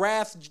 This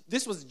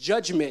was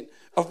judgment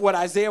of what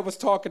Isaiah was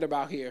talking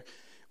about here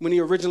when he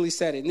originally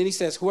said it. And then he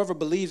says, whoever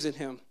believes in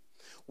him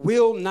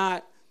will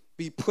not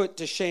be put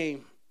to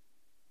shame.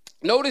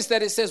 Notice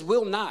that it says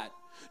will not.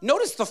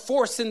 Notice the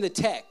force in the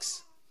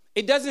text.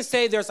 It doesn't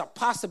say there's a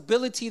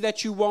possibility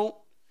that you won't.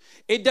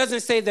 It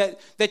doesn't say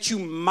that you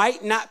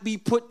might not be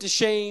put to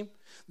shame.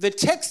 The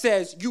text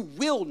says you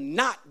will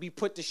not be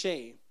put to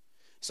shame.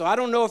 So I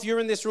don't know if you're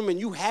in this room and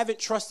you haven't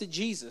trusted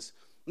Jesus.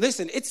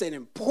 Listen, it's an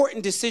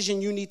important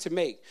decision you need to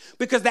make.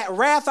 Because that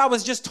wrath I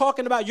was just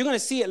talking about, you're going to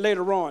see it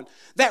later on.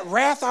 That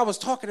wrath I was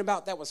talking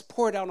about that was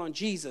poured out on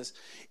Jesus.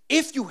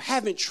 If you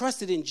haven't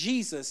trusted in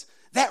Jesus,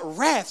 that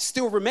wrath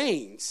still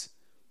remains.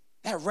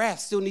 That wrath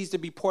still needs to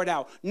be poured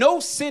out. No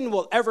sin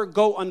will ever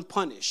go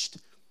unpunished.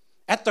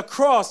 At the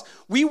cross,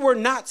 we were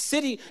not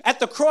sitting. At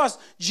the cross,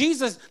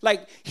 Jesus,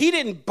 he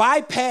didn't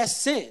bypass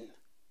sin.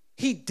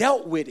 He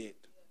dealt with it.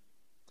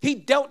 He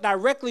dealt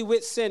directly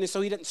with sin, and so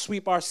he didn't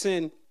sweep our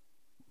sin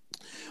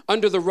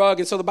under the rug.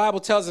 And so the Bible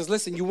tells us,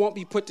 listen, you won't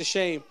be put to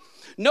shame.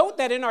 Note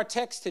that in our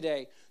text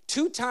today,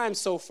 2 times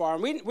so far,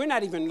 and we're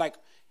not even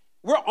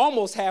we're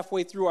almost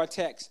halfway through our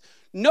text.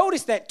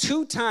 Notice that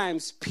 2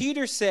 times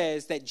Peter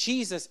says that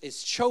Jesus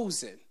is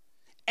chosen,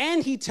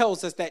 and he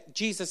tells us that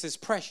Jesus is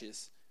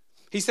precious.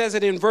 He says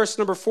it in verse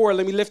number 4.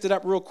 Let me lift it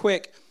up real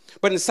quick.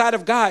 But in the sight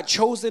of God,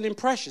 chosen and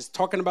precious,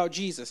 talking about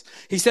Jesus.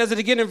 He says it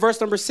again in verse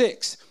number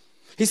 6.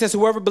 He says,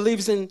 whoever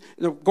believes in,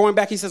 going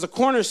back, he says, a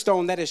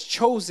cornerstone that is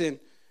chosen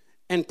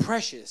and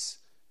precious.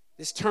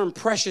 This term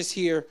precious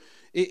here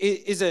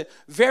is a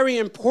very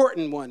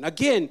important one.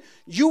 Again,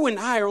 you and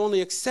I are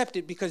only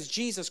accepted because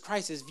Jesus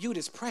Christ is viewed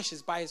as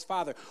precious by his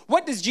Father.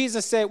 What does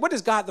Jesus say? What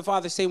does God the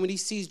Father say when he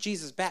sees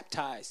Jesus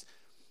baptized?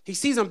 He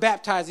sees him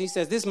baptized and he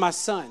says, this is my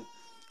son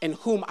in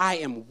whom I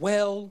am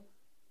well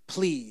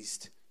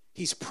pleased.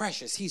 He's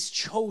precious. He's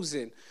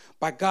chosen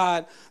by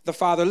God the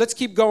Father. Let's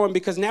keep going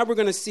because now we're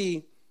going to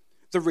see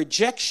the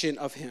rejection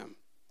of him.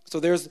 So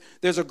there's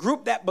a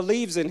group that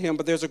believes in him,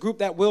 but there's a group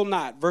that will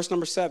not. Verse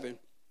number 7.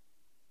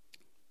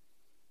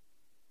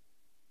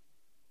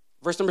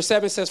 Verse number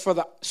 7 says,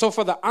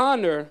 the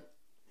honor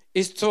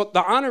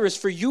is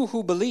for you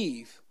who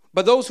believe,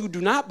 but those who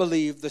do not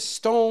believe, the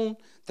stone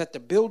that the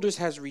builders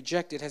has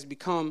rejected has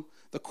become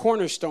the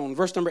cornerstone.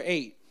 Verse number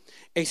 8,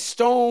 a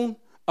stone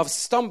of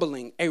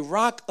stumbling, a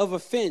rock of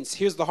offense.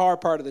 Here's the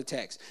hard part of the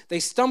text. They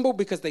stumbled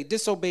because they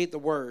disobeyed the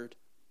word,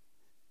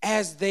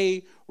 as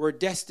they were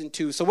destined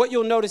to. So what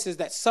you'll notice is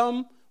that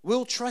some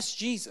will trust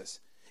Jesus.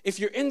 If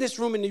you're in this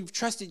room and you've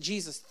trusted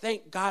Jesus,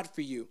 thank God for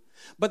you.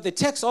 But the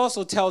text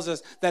also tells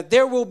us that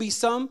there will be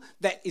some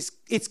that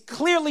it's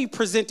clearly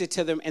presented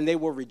to them and they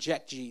will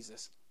reject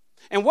Jesus.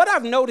 And what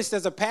I've noticed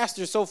as a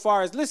pastor so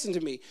far is, listen to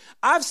me,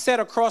 I've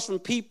sat across from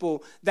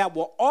people that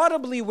will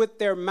audibly with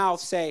their mouth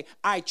say,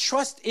 I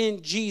trust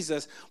in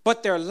Jesus,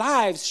 but their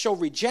lives show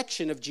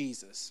rejection of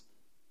Jesus.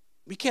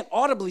 We can't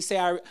audibly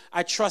say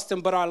I trust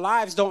him, but our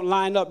lives don't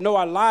line up. No,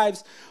 our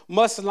lives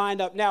must line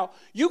up. Now,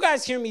 you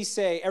guys hear me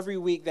say every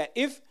week that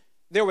if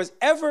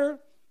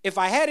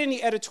I had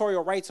any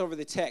editorial rights over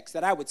the text,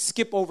 that I would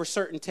skip over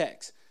certain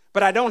texts.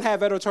 But I don't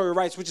have editorial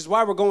rights, which is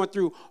why we're going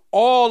through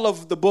all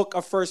of the book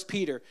of 1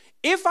 Peter.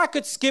 If I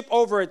could skip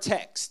over a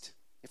text,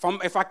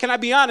 can I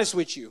be honest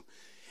with you?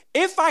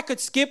 If I could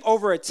skip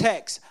over a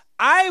text,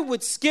 I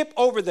would skip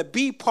over the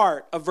B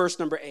part of verse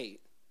number 8.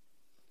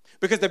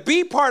 Because the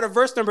B part of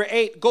verse number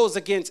 8 goes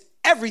against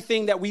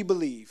everything that we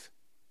believe.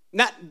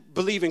 Not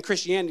believe in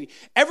Christianity.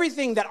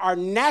 Everything that our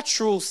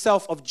natural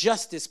self of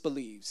justice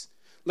believes.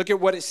 Look at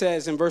what it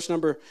says in verse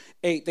number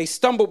 8. They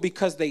stumbled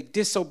because they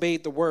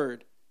disobeyed the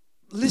word.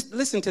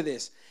 Listen to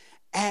this.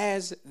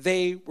 As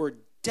they were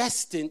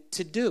destined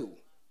to do.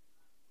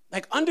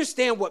 Like,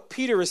 understand what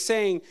Peter is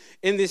saying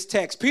in this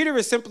text. Peter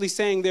is simply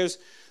saying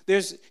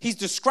he's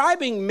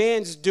describing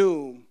man's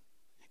doom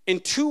in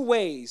two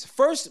ways.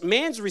 First,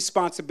 man's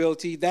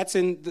responsibility. That's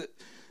in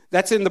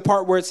the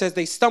part where it says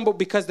they stumbled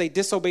because they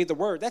disobeyed the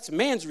word. That's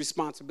man's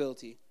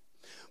responsibility.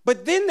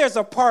 But then there's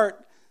a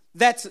part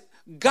that's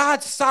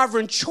God's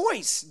sovereign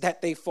choice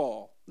that they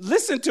fall.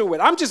 Listen to it.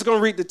 I'm just going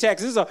to read the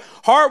text. This is a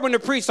hard one to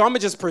preach, so I'm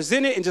going to just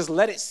present it and just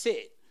let it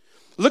sit.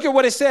 Look at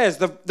what it says,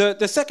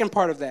 the second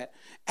part of that.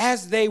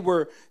 As they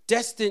were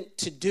destined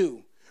to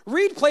do.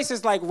 Read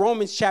places like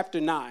Romans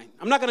chapter 9.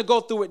 I'm not going to go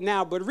through it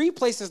now, but read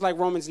places like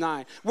Romans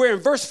 9, where in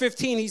verse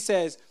 15 he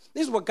says,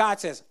 this is what God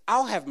says,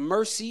 I'll have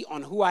mercy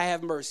on who I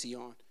have mercy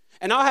on,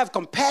 and I'll have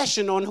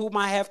compassion on whom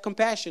I have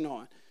compassion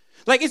on.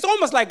 Like, it's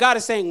almost like God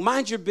is saying,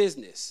 mind your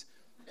business.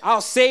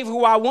 I'll save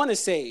who I want to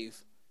save,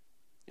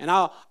 and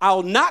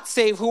I'll not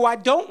save who I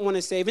don't want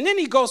to save. And then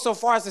he goes so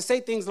far as to say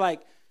things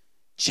like,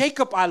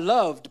 Jacob I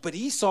loved, but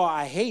Esau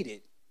I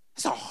hated.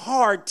 It's a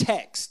hard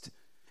text.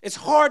 It's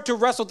hard to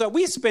wrestle through.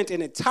 We spent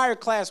an entire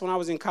class when I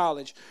was in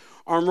college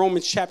on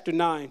Romans chapter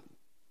 9.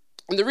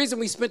 And the reason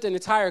we spent an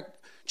entire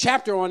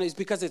chapter on it is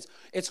because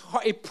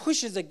it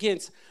pushes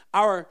against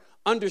our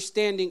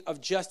understanding of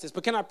justice.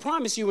 But can I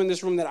promise you in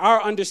this room that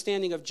our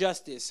understanding of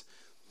justice,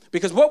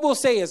 because what we'll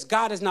say is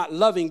God is not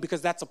loving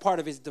because that's a part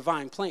of his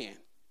divine plan.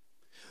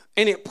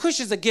 And it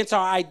pushes against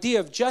our idea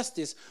of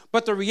justice.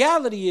 But the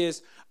reality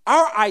is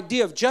our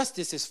idea of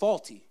justice is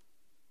faulty.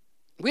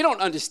 We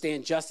don't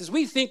understand justice.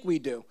 We think we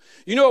do.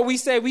 You know what we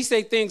say? We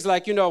say things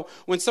like,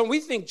 when we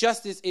think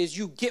justice is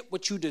you get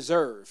what you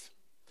deserve.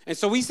 And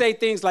so we say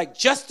things like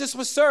justice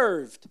was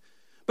served.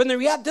 But in the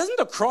reality, doesn't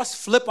the cross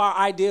flip our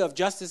idea of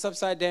justice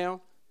upside down?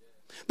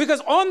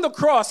 Because on the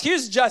cross,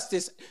 here's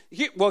justice.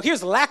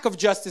 Here's lack of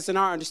justice in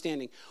our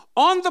understanding.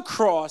 On the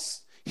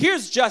cross,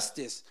 here's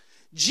justice.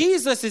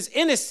 Jesus is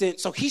innocent,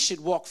 so he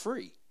should walk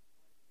free.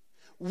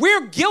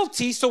 We're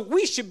guilty, so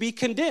we should be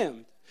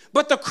condemned.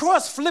 But the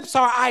cross flips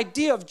our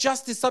idea of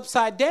justice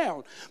upside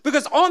down.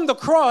 Because on the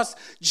cross,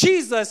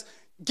 Jesus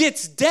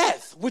gets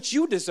death, which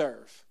you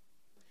deserve.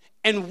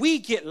 And we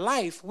get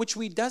life, which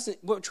we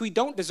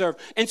don't deserve.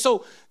 And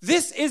so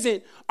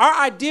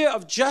our idea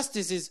of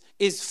justice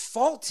is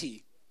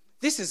faulty.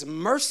 This is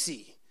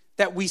mercy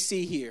that we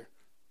see here.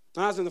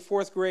 When I was in the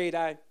 4th grade,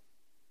 I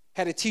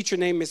had a teacher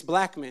named Miss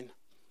Blackman.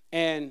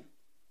 And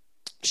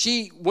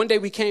one day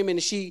we came in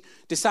and she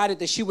decided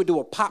that she would do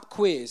a pop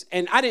quiz.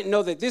 And I didn't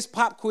know that this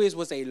pop quiz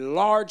was a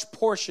large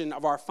portion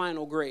of our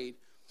final grade.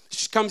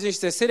 She comes in, she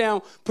says, sit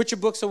down, put your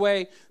books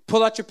away,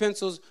 pull out your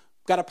pencils,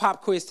 got a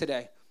pop quiz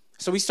today.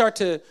 So we start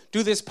to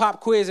do this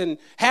pop quiz, and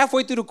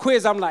halfway through the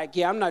quiz, I'm like,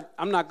 yeah, I'm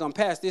not going to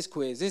pass this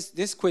quiz.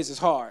 This quiz is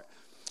hard.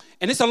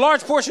 And it's a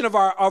large portion of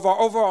our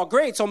overall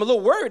grade, so I'm a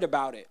little worried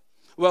about it.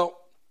 Well,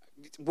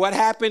 what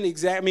happened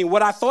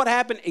what I thought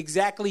happened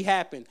exactly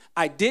happened.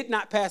 I did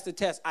not pass the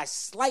test. I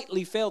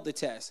slightly failed the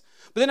test.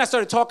 But then I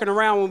started talking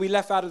around when we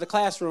left out of the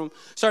classroom,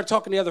 started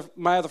talking to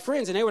my other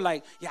friends, and they were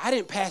like, yeah, I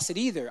didn't pass it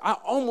either. I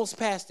almost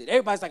passed it.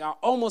 Everybody's like, I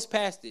almost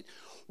passed it.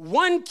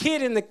 One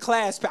kid in the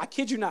class, I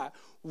kid you not,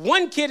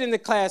 one kid in the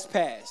class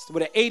passed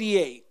with an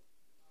 88.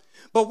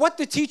 But what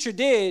the teacher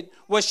did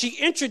was she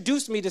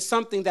introduced me to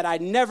something that I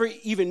never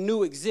even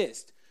knew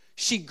exist.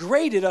 She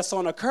graded us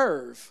on a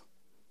curve.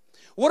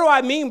 What do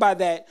I mean by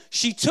that?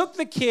 She took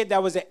the kid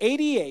that was an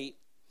 88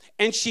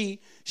 and she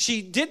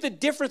did the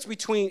difference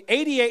between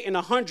 88 and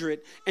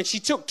 100, and she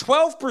took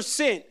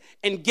 12%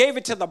 and gave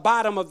it to the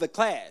bottom of the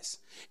class.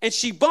 And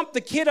she bumped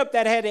the kid up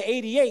that had an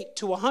 88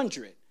 to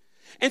 100.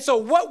 And so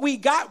what we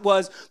got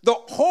was the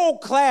whole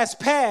class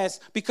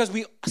passed because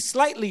we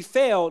slightly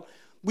failed.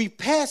 We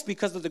passed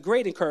because of the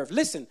grading curve.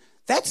 Listen,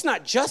 that's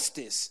not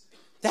justice.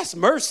 That's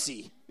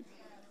mercy.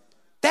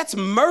 That's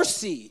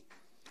mercy.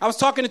 I was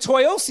talking to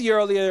Toyosi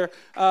earlier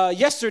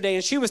yesterday,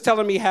 and she was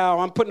telling me how,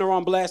 I'm putting her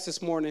on blast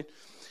this morning.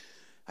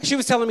 She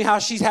was telling me how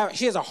she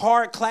has a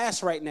hard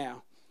class right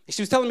now. And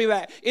she was telling me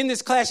that in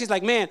this class, she's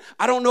like, man,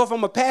 I don't know if I'm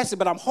going to pass it,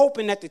 but I'm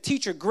hoping that the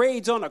teacher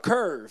grades on a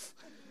curve.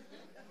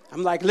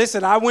 I'm like,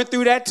 listen, I went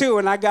through that too,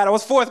 and I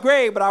was 4th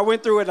grade, but I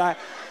went through it.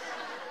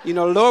 The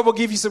Lord will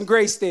give you some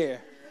grace there.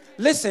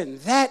 Listen,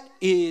 that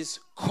is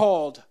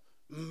called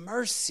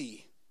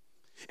mercy.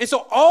 And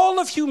so all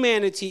of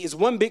humanity is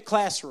one big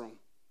classroom.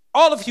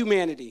 All of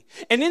humanity.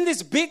 And in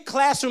this big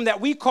classroom that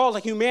we call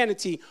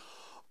humanity,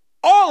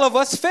 all of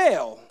us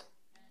fail.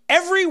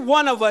 Every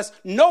one of us,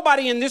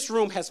 nobody in this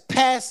room has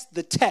passed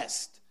the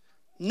test.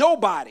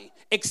 Nobody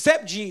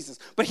except Jesus.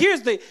 But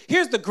here's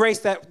the grace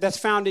that's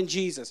found in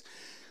Jesus.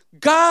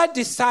 God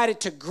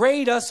decided to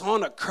grade us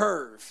on a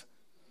curve.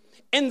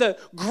 And the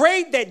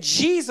grade that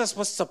Jesus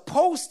was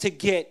supposed to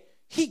get,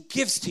 he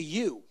gives to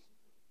you.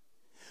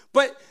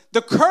 But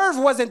the curve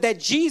wasn't that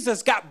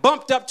Jesus got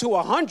bumped up to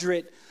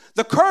 100.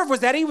 The curve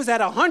was that he was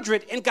at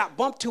 100 and got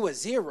bumped to a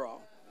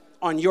 0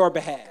 on your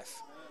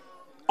behalf.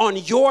 On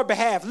your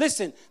behalf.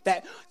 Listen,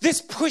 that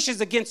this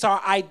pushes against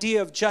our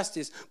idea of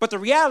justice. But the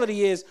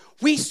reality is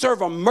we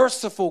serve a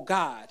merciful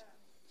God.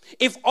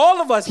 If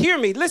all of us, hear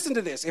me, listen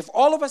to this. If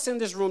all of us in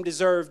this room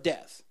deserve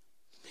death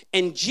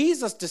and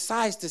Jesus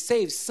decides to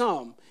save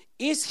some,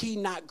 is he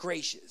not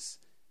gracious?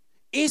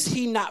 Is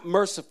he not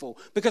merciful?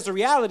 Because the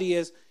reality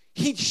is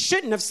he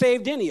shouldn't have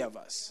saved any of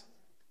us.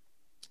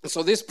 And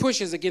so this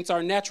pushes against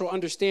our natural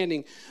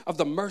understanding of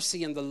the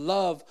mercy and the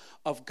love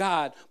of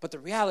God. But the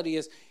reality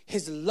is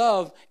his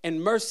love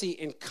and mercy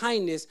and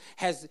kindness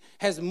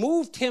has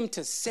moved him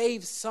to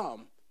save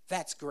some.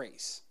 That's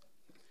grace.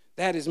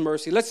 That is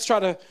mercy. Let's try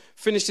to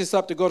finish this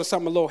up to go to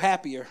something a little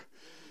happier.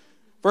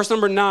 Verse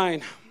number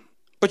 9.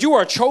 But you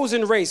are a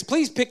chosen race.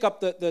 Please pick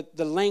up the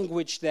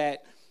language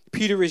that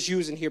Peter is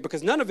using here,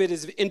 because none of it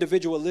is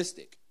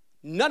individualistic.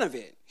 None of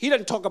it. He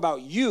doesn't talk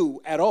about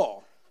you at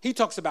all. He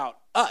talks about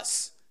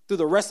us through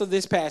the rest of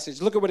this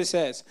passage. Look at what it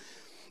says.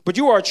 But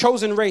you are a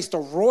chosen race, the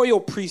royal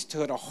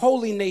priesthood, a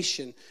holy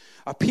nation,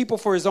 a people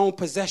for his own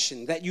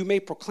possession, that you may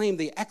proclaim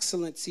the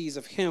excellencies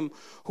of him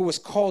who has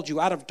called you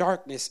out of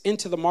darkness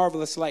into the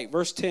marvelous light.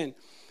 Verse 10,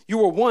 you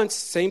were once,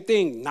 same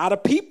thing, not a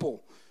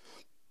people,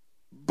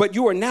 but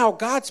you are now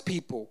God's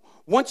people.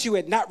 Once you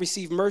had not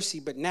received mercy,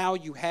 but now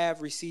you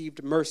have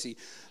received mercy.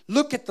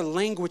 Look at the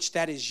language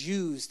that is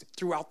used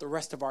throughout the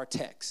rest of our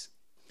text.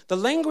 The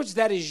language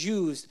that is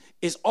used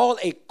is all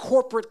a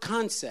corporate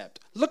concept.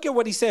 Look at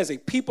what he says: a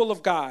people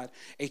of God,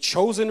 a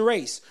chosen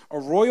race, a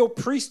royal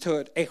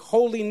priesthood, a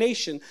holy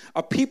nation,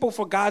 a people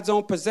for God's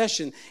own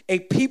possession, a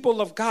people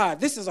of God.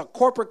 This is a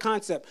corporate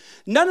concept.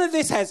 None of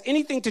this has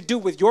anything to do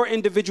with your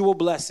individual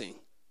blessing.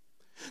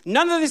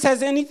 None of this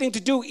has anything to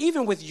do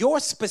even with your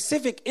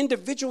specific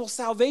individual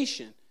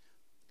salvation.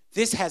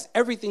 This has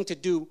everything to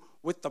do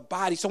with the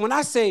body. So when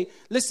I say,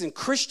 listen,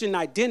 Christian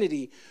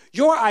identity,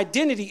 your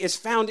identity is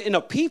found in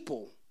a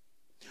people.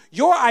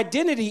 Your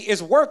identity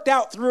is worked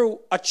out through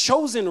a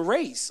chosen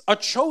race, a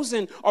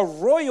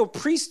royal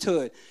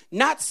priesthood,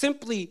 not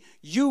simply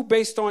you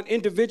based on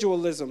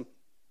individualism.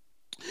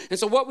 And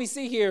so what we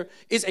see here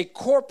is a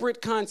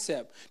corporate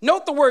concept.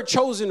 Note the word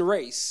chosen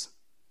race.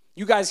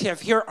 You guys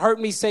have heard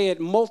me say it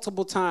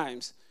multiple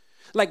times.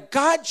 Like,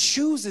 God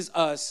chooses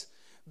us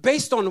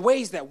based on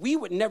ways that we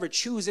would never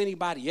choose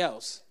anybody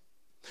else.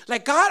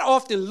 Like, God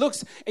often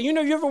looks, and you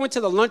ever went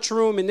to the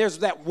lunchroom and there's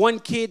that one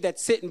kid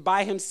that's sitting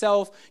by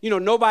himself,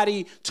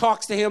 nobody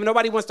talks to him,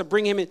 nobody wants to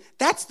bring him in.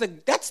 That's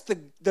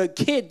the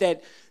kid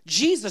that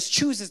Jesus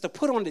chooses to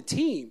put on the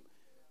team.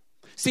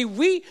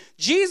 See,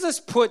 Jesus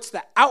puts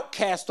the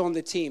outcast on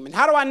the team. And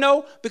how do I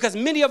know? Because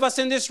many of us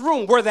in this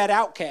room were that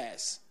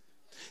outcast.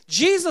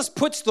 Jesus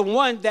puts the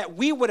one that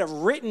we would have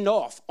written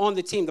off on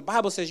the team. The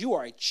Bible says you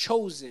are a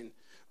chosen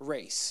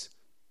race.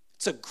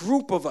 It's a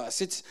group of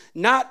us. It's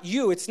not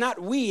you. It's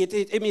not we.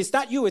 It's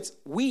not you. It's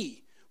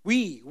we.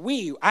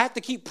 I have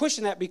to keep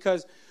pushing that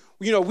because,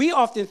 we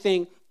often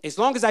think as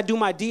long as I do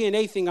my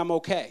DNA thing, I'm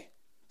okay.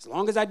 As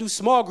long as I do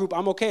small group,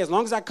 I'm okay. As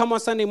long as I come on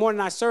Sunday morning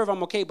and I serve,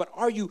 I'm okay. But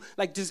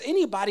does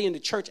anybody in the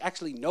church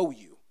actually know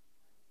you?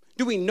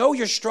 Do we know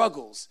your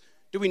struggles?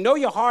 Do we know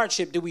your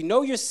hardship? Do we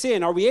know your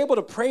sin? Are we able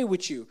to pray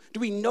with you? Do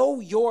we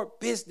know your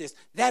business?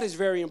 That is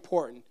very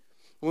important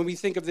when we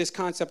think of this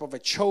concept of a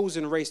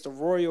chosen race, the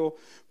royal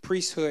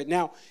priesthood.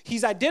 Now,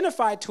 he's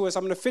identified to us,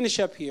 I'm going to finish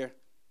up here.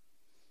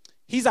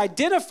 He's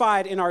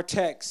identified in our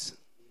text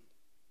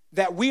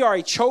that we are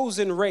a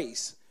chosen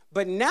race.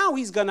 But now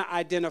he's going to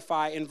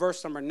identify in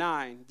verse number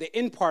 9, the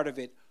end part of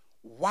it,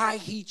 why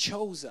he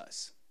chose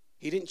us.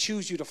 He didn't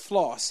choose you to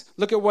floss.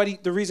 Look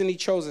at the reason he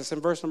chose us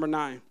in verse number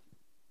 9.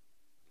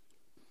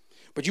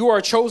 But you are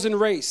a chosen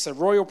race, a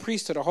royal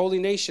priesthood, a holy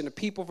nation, a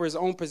people for his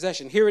own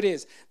possession. Here it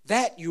is,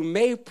 that you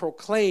may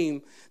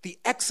proclaim the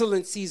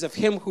excellencies of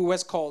him who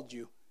has called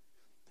you.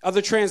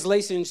 Other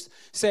translations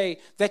say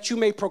that you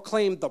may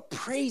proclaim the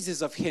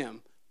praises of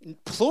him,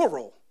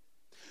 plural.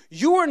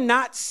 You are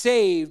not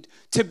saved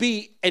to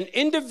be an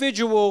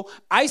individual,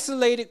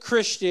 isolated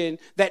Christian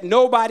that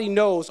nobody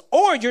knows,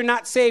 or you're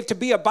not saved to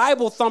be a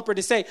Bible thumper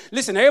to say,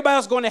 listen, everybody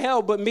else going to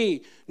hell but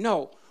me.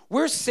 No.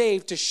 We're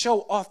saved to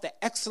show off the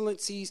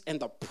excellencies and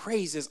the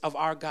praises of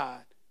our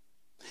God.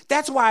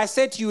 That's why I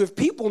said to you, if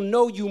people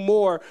know you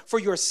more for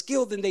your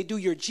skill than they do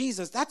your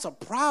Jesus, that's a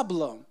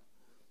problem.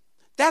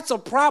 That's a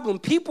problem.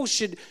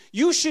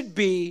 You should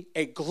be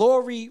a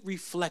glory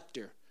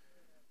reflector.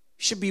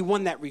 You should be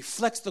one that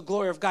reflects the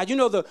glory of God.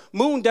 The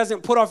moon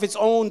doesn't put off its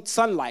own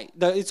sunlight,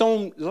 its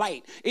own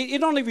light.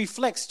 It only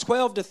reflects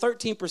 12 to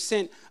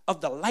 13%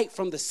 of the light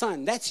from the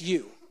sun. That's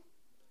you.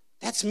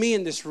 That's me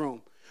in this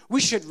room. We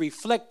should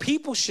reflect.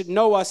 People should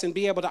know us and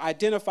be able to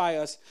identify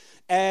us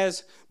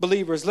as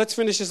believers. Let's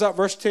finish this up.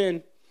 Verse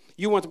 10.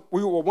 We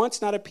were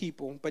once not a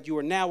people, but you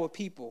are now a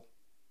people.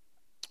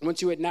 Once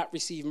you had not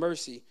received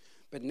mercy,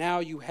 but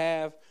now you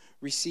have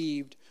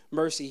received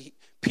mercy.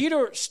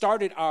 Peter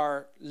started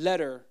our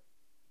letter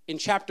in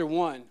chapter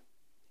 1.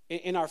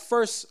 In our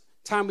first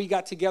time we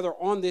got together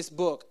on this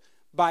book,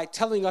 by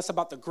telling us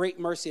about the great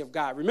mercy of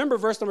God. Remember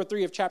verse number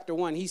 3 of chapter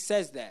 1, he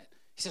says that.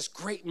 He says,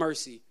 great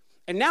mercy.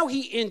 And now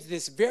he ends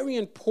this very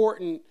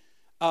important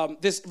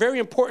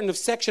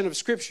section of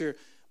Scripture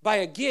by,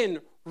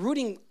 again,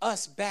 rooting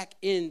us back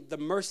in the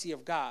mercy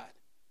of God.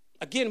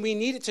 Again, we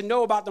needed to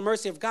know about the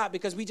mercy of God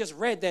because we just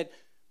read that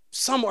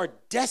some are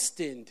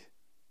destined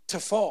to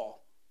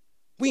fall.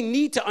 We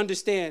need to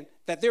understand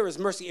that there is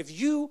mercy. If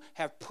you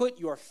have put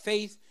your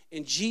faith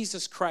in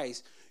Jesus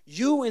Christ,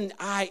 you and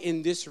I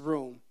in this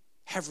room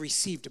have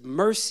received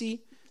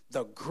mercy,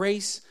 the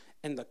grace,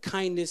 and the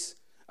kindness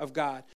of God.